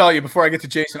just going to tell you before I get to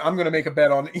Jason, I'm going to make a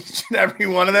bet on each and every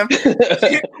one of them.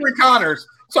 Corey Connors.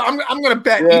 So I'm going to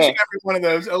bet each and every one of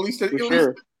those, at least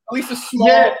a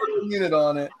small unit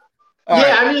on it.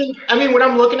 I mean, when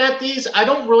I'm looking at these, I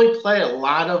don't really play a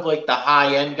lot of like the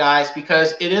high end guys,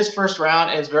 because it is first round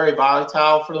and it's very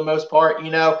volatile for the most part. You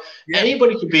know,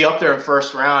 anybody could be up there in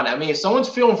first round. I mean, if someone's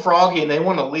feeling froggy and they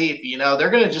want to leave, you know,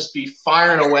 they're going to just be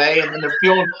firing away, and then they're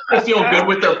feeling good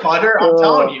with their putter. I'm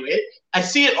telling you, I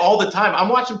see it all the time. I'm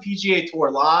watching PGA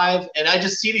Tour live, and I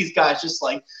just see these guys just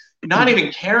like not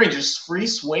even caring, just free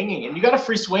swinging. And you got a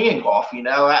free swing in golf, you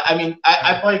know. I mean,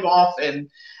 I play golf, and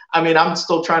I mean, I'm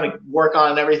still trying to work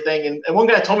on everything. And one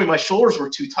guy told me my shoulders were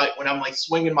too tight when I'm like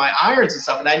swinging my irons and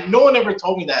stuff. And no one ever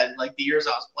told me that in like the years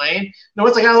I was playing. No,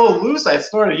 it's like I got a little loose. I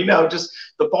started, you know, just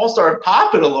the ball started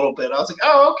popping a little bit. I was like,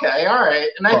 oh, okay, all right.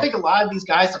 And I think a lot of these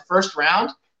guys, the first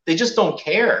round, they just don't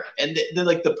care. And they're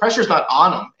like, the pressure's not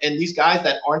on them. And these guys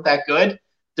that aren't that good,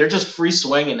 they're just free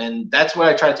swinging. And that's what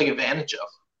I try to take advantage of.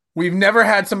 We've never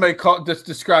had somebody just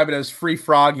describe it as free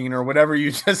frogging or whatever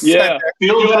you just said.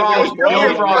 Field frog.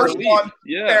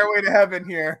 Stairway to heaven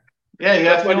here. Yeah, you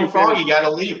got field frog. You got to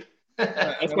leap.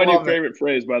 That's my new favorite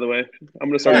phrase, by the way. I'm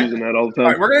going to start using that all the time.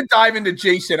 All right, we're going to dive into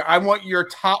Jason. I want your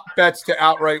top bets to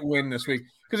outright win this week,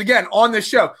 because again, on this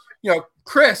show, you know,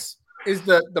 Chris is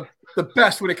the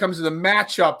best when it comes to the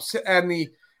matchups and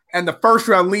the first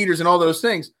round leaders and all those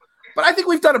things. But I think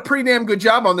we've done a pretty damn good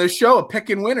job on this show of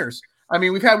picking winners. I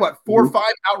mean, we've had 4 or 5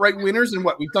 outright winners, and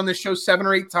we've done this show 7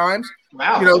 or 8 times.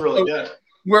 Wow, that's really good.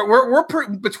 We're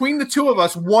between the two of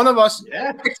us, one of us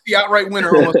picks the outright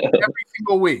winner almost every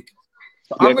single week.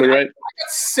 So exactly right. I got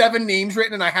 7 names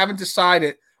written, and I haven't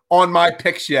decided on my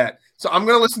picks yet. So I'm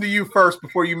going to listen to you first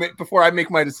before I make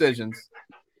my decisions.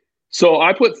 So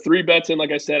I put 3 bets in,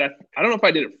 like I said. I don't know if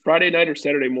I did it Friday night or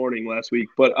Saturday morning last week,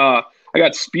 but I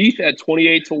got Spieth at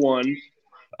 28-1.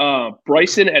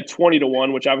 Bryson at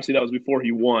 20-1, which obviously that was before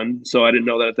he won, so I didn't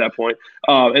know that at that point.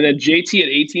 And then JT at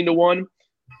 18-1.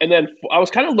 And then I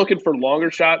was kind of looking for longer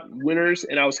shot winners,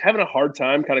 and I was having a hard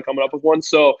time kind of coming up with one.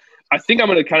 So I think I'm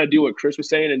going to kind of do what Chris was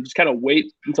saying and just kind of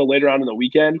wait until later on in the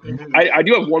weekend. Mm-hmm. I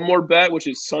do have one more bet, which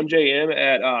is Sungjae Im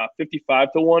at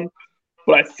 55-1.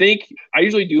 But I think I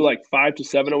usually do like 5 to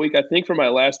 7 a week. I think for my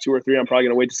last 2 or 3, I'm probably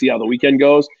going to wait to see how the weekend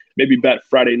goes. Maybe bet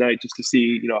Friday night just to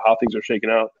see, how things are shaking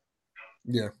out.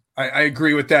 Yeah, I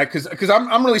agree with that because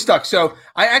I'm really stuck. So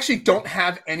I actually don't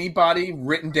have anybody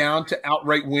written down to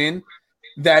outright win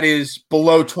that is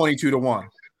below 22-1.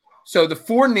 So the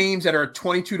 4 names that are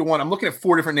 22-1, I'm looking at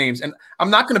 4 different names, and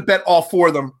I'm not going to bet all 4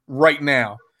 of them right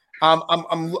now. I'm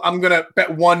going to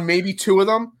bet 1, maybe 2 of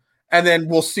them, and then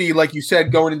we'll see, like you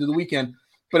said, going into the weekend.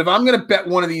 But if I'm going to bet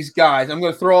one of these guys, I'm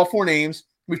going to throw all 4 names.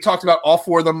 We've talked about all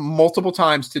 4 of them multiple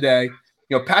times today.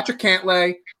 Patrick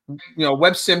Cantlay,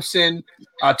 Webb Simpson,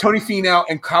 Tony Finau,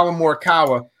 and Colin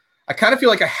Morikawa. I kind of feel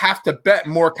like I have to bet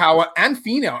Morikawa and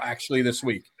Finau actually this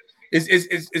week.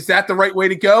 Is that the right way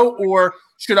to go, or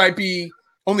should I be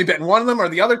only betting one of them or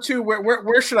the other 2?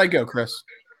 Where should I go, Chris?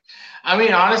 I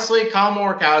mean, honestly, Colin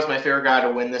Morikawa is my favorite guy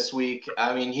to win this week.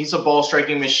 I mean, he's a ball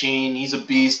striking machine. He's a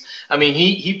beast. I mean,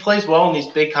 he plays well in these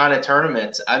big kind of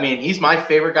tournaments. I mean, he's my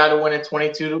favorite guy to win at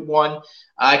 22-1.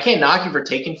 I can't knock you for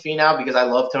taking Finau because I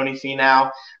love Tony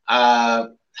Finau.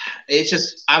 It's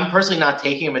just I'm personally not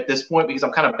taking him at this point because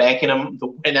I'm kind of banking him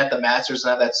to win at the Masters and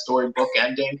have that storybook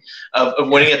ending of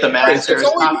winning at the Masters. It's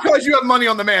only because you have money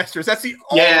on the Masters. That's the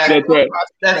only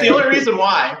that's the only reason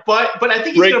why. But I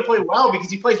think he's going to play well because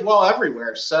he plays well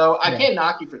everywhere. So I can't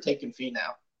knock you for taking Finau.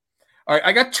 All right,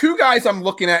 I got 2 guys I'm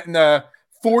looking at in the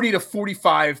 40 to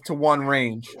 45-1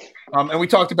 range, and we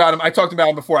talked about him. I talked about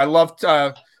him before. I loved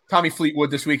Tommy Fleetwood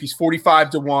this week. He's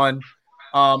 45-1.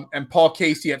 And Paul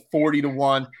Casey at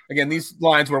 40-1. Again, these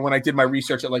lines were when I did my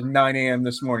research at like 9 a.m.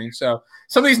 this morning. So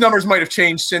some of these numbers might have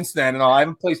changed since then, and I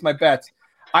haven't placed my bets.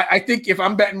 I think if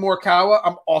I'm betting Morikawa,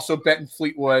 I'm also betting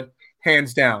Fleetwood,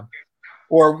 hands down.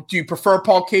 Or do you prefer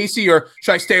Paul Casey, or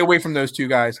should I stay away from those 2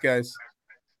 guys? Guys.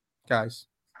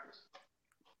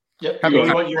 Yep. You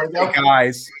want to go?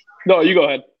 Guys. No, you go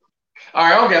ahead. All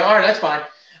right, okay. All right, that's fine.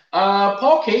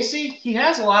 Paul Casey, he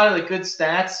has a lot of the good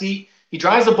stats. He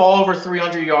drives the ball over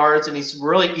 300 yards, and he's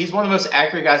one of the most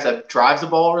accurate guys that drives the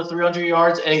ball over 300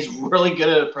 yards, and he's really good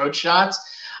at approach shots.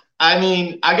 I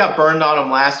mean, I got burned on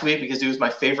him last week because he was my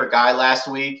favorite guy last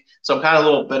week, so I'm kind of a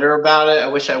little bitter about it. I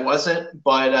wish I wasn't,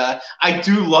 but I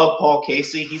do love Paul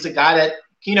Casey. He's a guy that,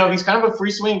 he's kind of a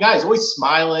free swing guy. He's always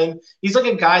smiling. He's like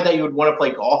a guy that you would want to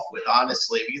play golf with,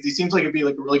 honestly, because he seems like he'd be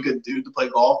like a really good dude to play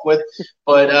golf with,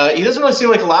 but he doesn't really seem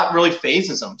like a lot really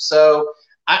phases him, so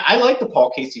I like the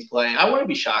Paul Casey play. I wouldn't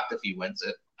be shocked if he wins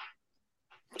it.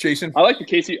 Jason? I like the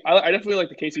Casey. I definitely like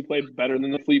the Casey play better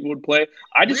than the Fleetwood play.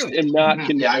 I just am not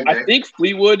I think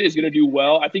Fleetwood is going to do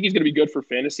well. I think he's going to be good for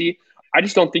fantasy. I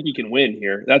just don't think he can win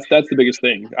here. That's the biggest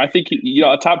thing. I think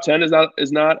a top 10 is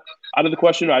not out of the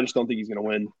question. I just don't think he's going to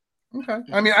win. Okay.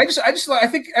 I mean, I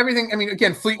think everything. I mean,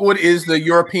 again, Fleetwood is the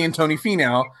European Tony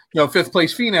Finau. 5th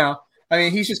place Finau. I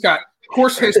mean, he's just got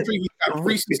course history. He's got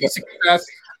recency success.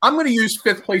 I'm going to use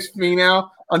 5th place Finau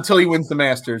until he wins the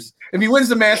Masters. If he wins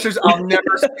the Masters, I'll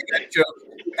never say that joke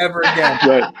ever again.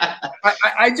 Right.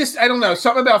 I don't know.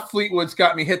 Something about Fleetwood's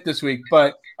got me hit this week,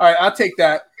 but all right, I'll take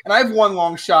that. And I have one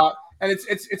long shot, and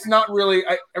it's not really.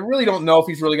 I really don't know if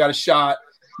he's really got a shot.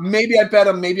 Maybe I bet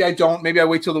him. Maybe I don't. Maybe I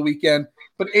wait till the weekend.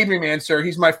 But Abraham Ancer,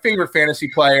 he's my favorite fantasy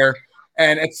player,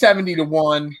 and at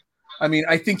 70-1, I mean,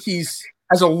 I think he's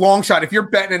as a long shot. If you're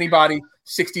betting anybody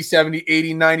 60, 70,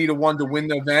 80, 90-1 to win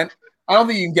the event, I don't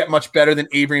think you can get much better than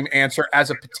Abraham Ancer as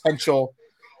a potential,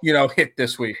 hit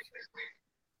this week.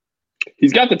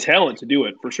 He's got the talent to do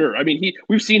it for sure. I mean,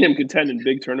 we've seen him contend in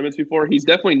big tournaments before. He's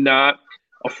definitely not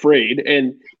afraid.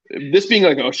 And this being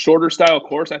like a shorter style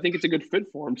course, I think it's a good fit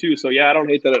for him too. So yeah, I don't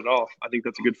hate that at all. I think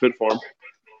that's a good fit for him.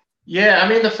 Yeah, I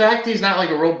mean, the fact he's not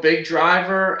like a real big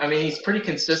driver, I mean, he's pretty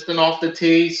consistent off the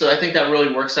tee, so I think that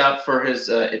really works out for his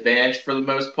advantage for the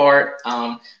most part.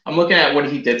 I'm looking at what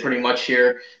he did pretty much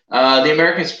here. The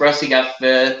American Express, he got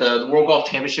 5th. The World Golf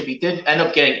Championship, he did end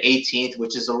up getting 18th,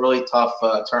 which is a really tough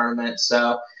tournament.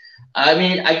 So, I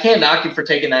mean, I can't knock you for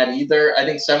taking that either. I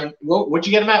think what'd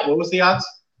you get him at? What was the odds?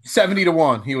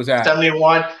 70-1 he was at.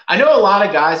 70-1. I know a lot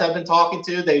of guys I've been talking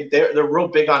to, they're real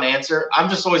big on Ancer. I'm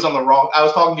just always on the wrong. I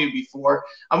was talking to you before.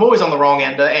 I'm always on the wrong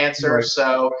end of Ancer. Right.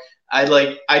 So I'm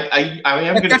going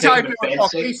to take him to Paul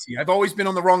Casey. I've always been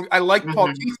on the wrong. I like Paul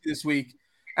Casey this week,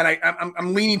 and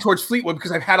I'm leaning towards Fleetwood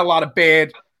because I've had a lot of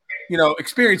bad,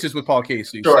 experiences with Paul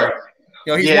Casey. Sure.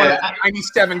 You know, he's one of the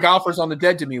 97 golfers on the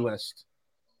dead to me list.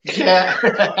 Yeah.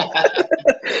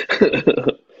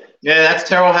 Yeah, that's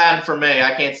Terrell Hatton for me.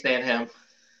 I can't stand him.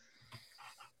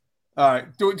 All right.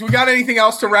 Do we got anything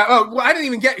else to wrap? Oh, well, I didn't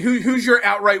even get who's your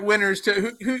outright winners.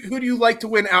 Who do you like to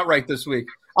win outright this week?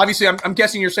 Obviously, I'm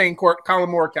guessing you're saying Colin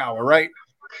Morikawa, right?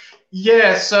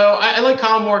 Yeah, so I like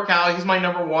Colin Morikawa. He's my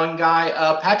number one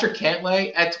guy. Patrick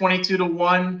Cantlay at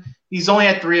 22-1. He's only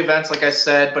had 3 events, like I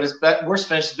said, but his worst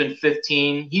finish has been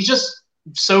 15. He's just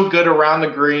so good around the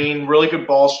green, really good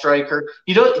ball striker.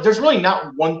 There's really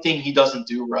not one thing he doesn't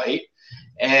do right.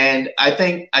 And I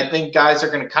think guys are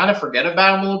going to kind of forget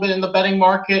about him a little bit in the betting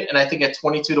market. And I think at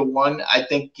 22-1, I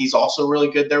think he's also really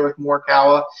good there with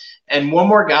Morikawa. And one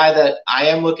more guy that I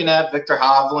am looking at, Victor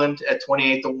Hovland at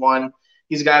 28-1.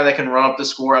 He's a guy that can run up the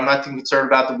score. I'm not too concerned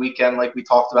about the weekend like we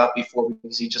talked about before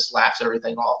because he just laughs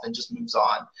everything off and just moves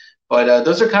on. But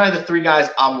those are kind of the 3 guys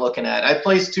I'm looking at. I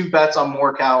placed 2 bets on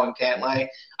Morikawa and Cantlay.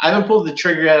 I haven't pulled the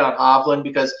trigger yet on Hovland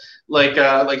because, like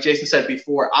Jason said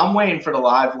before, I'm waiting for the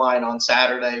live line on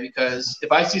Saturday because if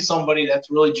I see somebody that's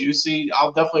really juicy,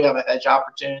 I'll definitely have a hedge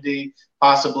opportunity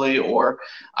possibly, or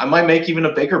I might make even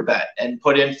a bigger bet and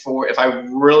put in for if I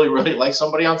really, really like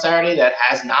somebody on Saturday that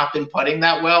has not been putting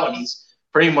that well and he's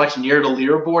pretty much near the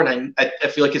leaderboard. And I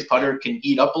feel like his putter can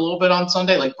heat up a little bit on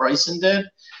Sunday like Bryson did.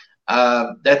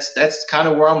 That's kind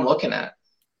of where I'm looking at.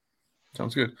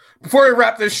 Sounds good. Before we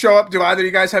wrap this show up, do either of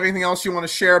you guys have anything else you want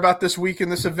to share about this week in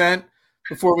this event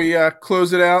before we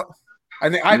close it out? I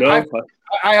think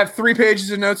I have 3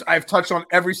 pages of notes. I've touched on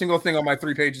every single thing on my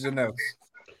 3 pages of notes.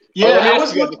 Yeah, I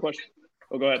was the question.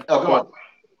 Oh, go ahead. Oh, go on.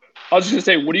 I was just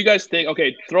gonna say, what do you guys think?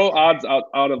 Okay, throw odds out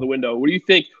of the window. What do you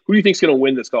think? Who do you think is gonna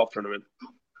win this golf tournament?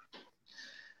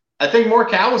 I think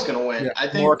Morikawa's going to win. Yeah,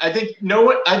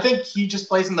 I think he just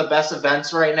plays in the best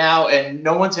events right now, and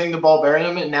no one's hitting the ball better than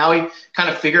him. And now he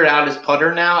kind of figured out his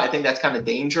putter. Now I think that's kind of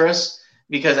dangerous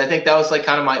because I think that was like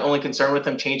kind of my only concern with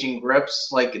him changing grips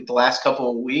like the last couple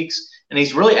of weeks. And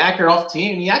he's really accurate off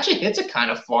tee, and he actually hits it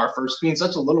kind of far for being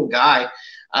such a little guy.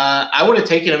 I would have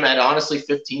taken him at honestly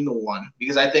 15-1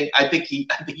 because I think he's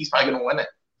probably going to win it.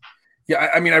 Yeah,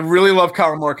 I mean, I really love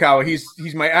Colin Morikawa.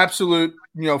 He's my absolute,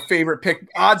 favorite pick.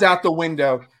 Odds out the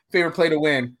window, favorite play to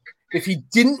win. If he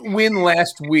didn't win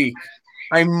last week,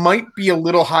 I might be a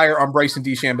little higher on Bryson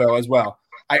DeChambeau as well.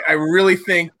 I really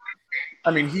think.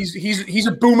 I mean, he's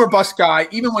a boomer bust guy.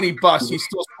 Even when he busts, he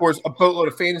still scores a boatload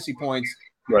of fantasy points.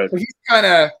 Right. But he's kind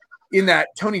of in that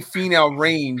Tony Finau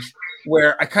range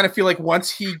where I kind of feel like once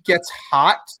he gets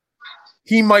hot,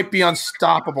 he might be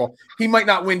unstoppable. He might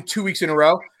not win 2 weeks in a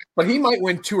row, but he might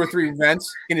win 2 or 3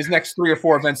 events in his next 3 or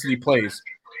 4 events that he plays.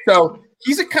 So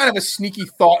he's a kind of a sneaky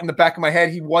thought in the back of my head.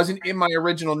 He wasn't in my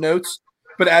original notes,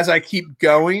 but as I keep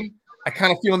going, I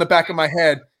kind of feel in the back of my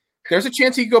head, there's a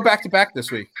chance he could go back-to-back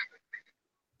this week.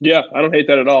 Yeah, I don't hate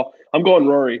that at all. I'm going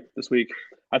Rory this week.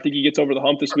 I think he gets over the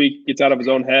hump this week, gets out of his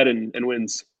own head, and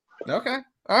wins. Okay.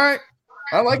 All right.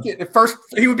 I like it.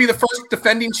 He would be the first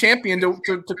defending champion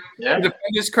to defend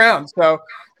his crown. So,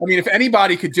 I mean, if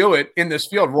anybody could do it in this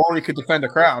field, Rory could defend a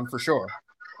crown for sure.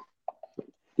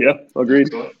 Yeah,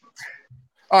 agreed. All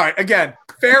right. Again,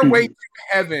 Fairway to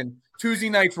Heaven, Tuesday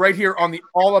nights right here on the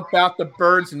All About the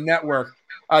Birds Network.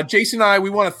 Jason and I, we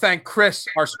want to thank Chris,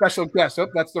 our special guest. Oh,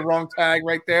 that's the wrong tag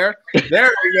right there.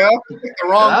 There we go. The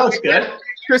wrong. That was good.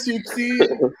 Chris, you see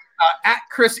at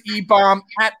Chris Ebom,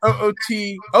 at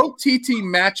OTT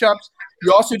matchups.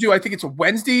 You also do, I think it's a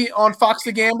Wednesday on Fox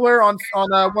the Gambler on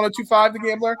 102.5 The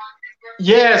Gambler.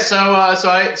 Yeah, so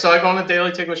I go on the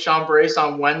Daily Tick with Sean Brace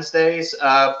on Wednesdays,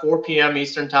 4 p.m.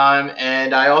 Eastern time,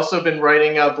 and I also been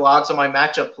writing blogs on my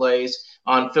matchup plays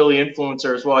on Philly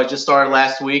Influencer as well. I just started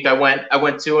last week. I went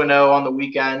 2-0 on the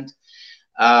weekend.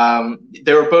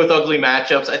 They were both ugly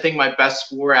matchups. I think my best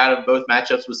score out of both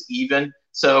matchups was even.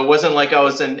 So it wasn't like I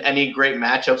was in any great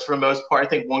matchups for the most part. I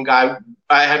think I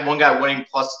had one guy winning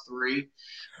 +3.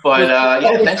 But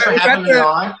thanks for having me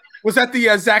on. Was that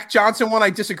the Zach Johnson one I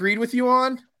disagreed with you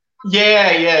on?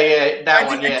 Yeah. That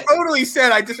one. I totally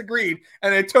said I disagreed,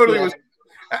 and it totally was.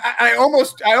 I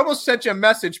almost sent you a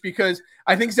message because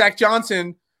I think Zach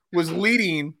Johnson was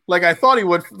leading like I thought he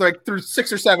would, like through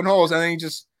 6 or 7 holes, and then he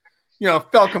just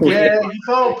fell completely. Yeah, he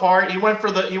fell apart. He went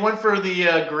for the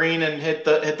green and hit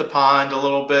the pond a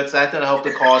little bit. So that didn't help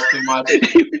the cause too much.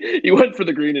 He went for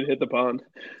the green and hit the pond.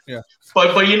 Yeah,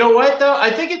 but you know what though?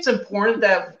 I think it's important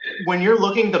that when you're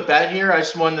looking to bet here, I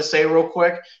just wanted to say real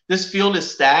quick, this field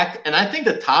is stacked, and I think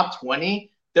the top 20.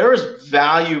 There is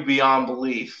value beyond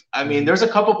belief. I mean, there's a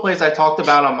couple plays I talked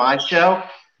about on my show.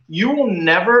 You will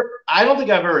never – I don't think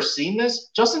I've ever seen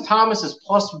this. Justin Thomas is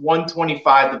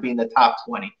 +125 to be in the top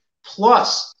 20.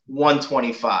 plus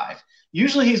 125.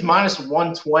 Usually he's minus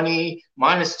 120,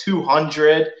 minus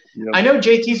 200. Yep. I know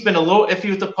JT's been a little iffy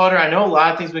with the putter. I know a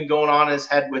lot of things been going on in his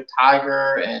head with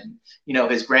Tiger and,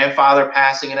 his grandfather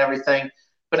passing and everything.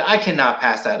 But I cannot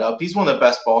pass that up. He's one of the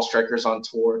best ball strikers on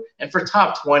tour. And for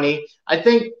top 20, I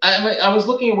think I was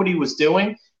looking at what he was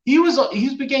doing. He was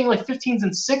beginning like 15s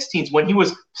and 16s when he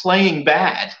was playing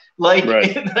bad.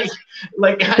 Right.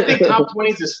 like I think top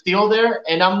 20 is a steal there.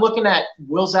 And I'm looking at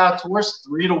Will Zalatoris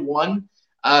 3-1.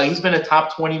 He's been a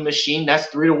top 20 machine. That's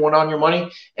 3-1 on your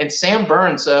money. And Sam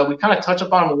Burns, we kind of touch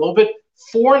up on him a little bit,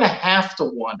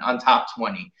 4.5-1 on top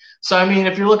 20. So, I mean,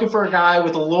 if you're looking for a guy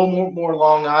with a little more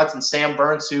long odds than Sam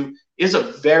Burns, who is a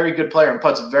very good player and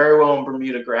puts very well in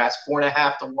Bermuda grass,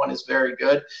 4.5-1 is very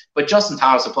good. But Justin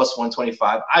Thomas at plus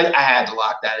 125, I had to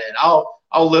lock that in.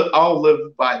 I'll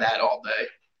live by that all day.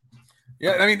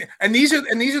 Yeah, I mean, and these are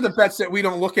the bets that we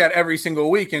don't look at every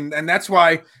single week, and that's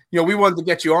why we wanted to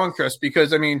get you on, Chris,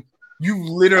 because I mean, you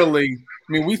literally,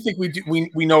 we think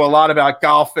we know a lot about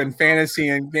golf and fantasy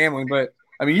and gambling, but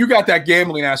I mean, you got that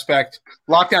gambling aspect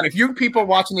locked down. If you people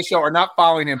watching the show are not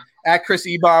following him at Chris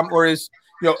Ebom or his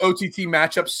OTT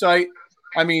matchup site,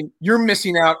 I mean, you're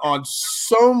missing out on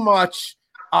so much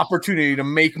opportunity to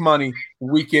make money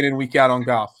week in and week out on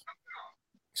golf.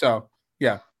 So,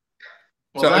 yeah.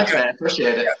 Well, thanks, man.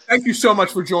 Appreciate it. Yeah, thank you so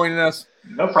much for joining us.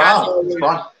 No problem. It's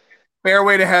fun.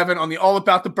 Fairway to Heaven on the All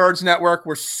About the Birds Network.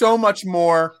 We're so much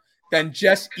more than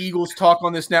just Eagles talk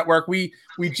on this network. We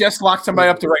just locked somebody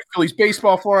up to write Phillies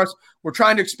baseball for us. We're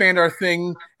trying to expand our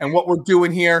thing and what we're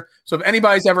doing here. So if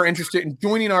anybody's ever interested in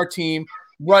joining our team,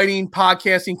 writing,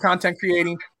 podcasting, content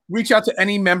creating, reach out to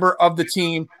any member of the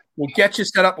team. We'll get you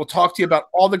set up. We'll talk to you about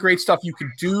all the great stuff you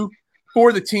can do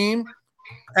for the team.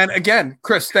 And again,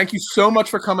 Chris, thank you so much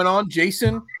for coming on.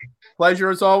 Jason, pleasure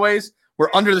as always. We're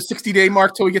under the 60-day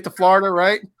mark till we get to Florida,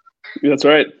 right? That's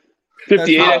right.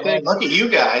 58, I think. Look at you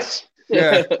guys.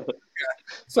 Yeah.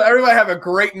 So everybody have a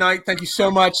great night. Thank you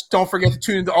so much. Don't forget to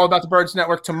tune into All About the Birds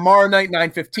Network tomorrow night,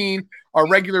 9:15, our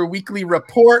regular weekly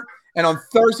report. And on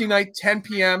Thursday night, 10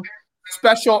 p.m.,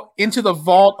 special Into the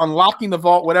Vault, Unlocking the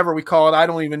Vault, whatever we call it. I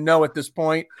don't even know at this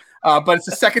point. But it's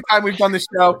the second time we've done this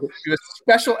show. We have a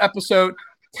special episode,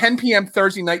 10 p.m.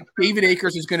 Thursday night. David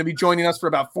Akers is going to be joining us for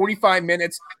about 45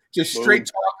 minutes. Just straight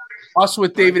talk, us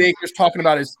with David Akers talking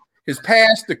about his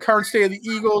past, the current state of the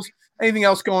Eagles, anything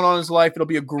else going on in his life. It'll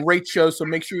be a great show, so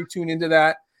make sure you tune into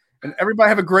that. And everybody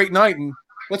have a great night, and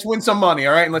let's win some money,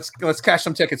 all right? And let's cash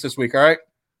some tickets this week, all right?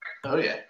 Oh, yeah.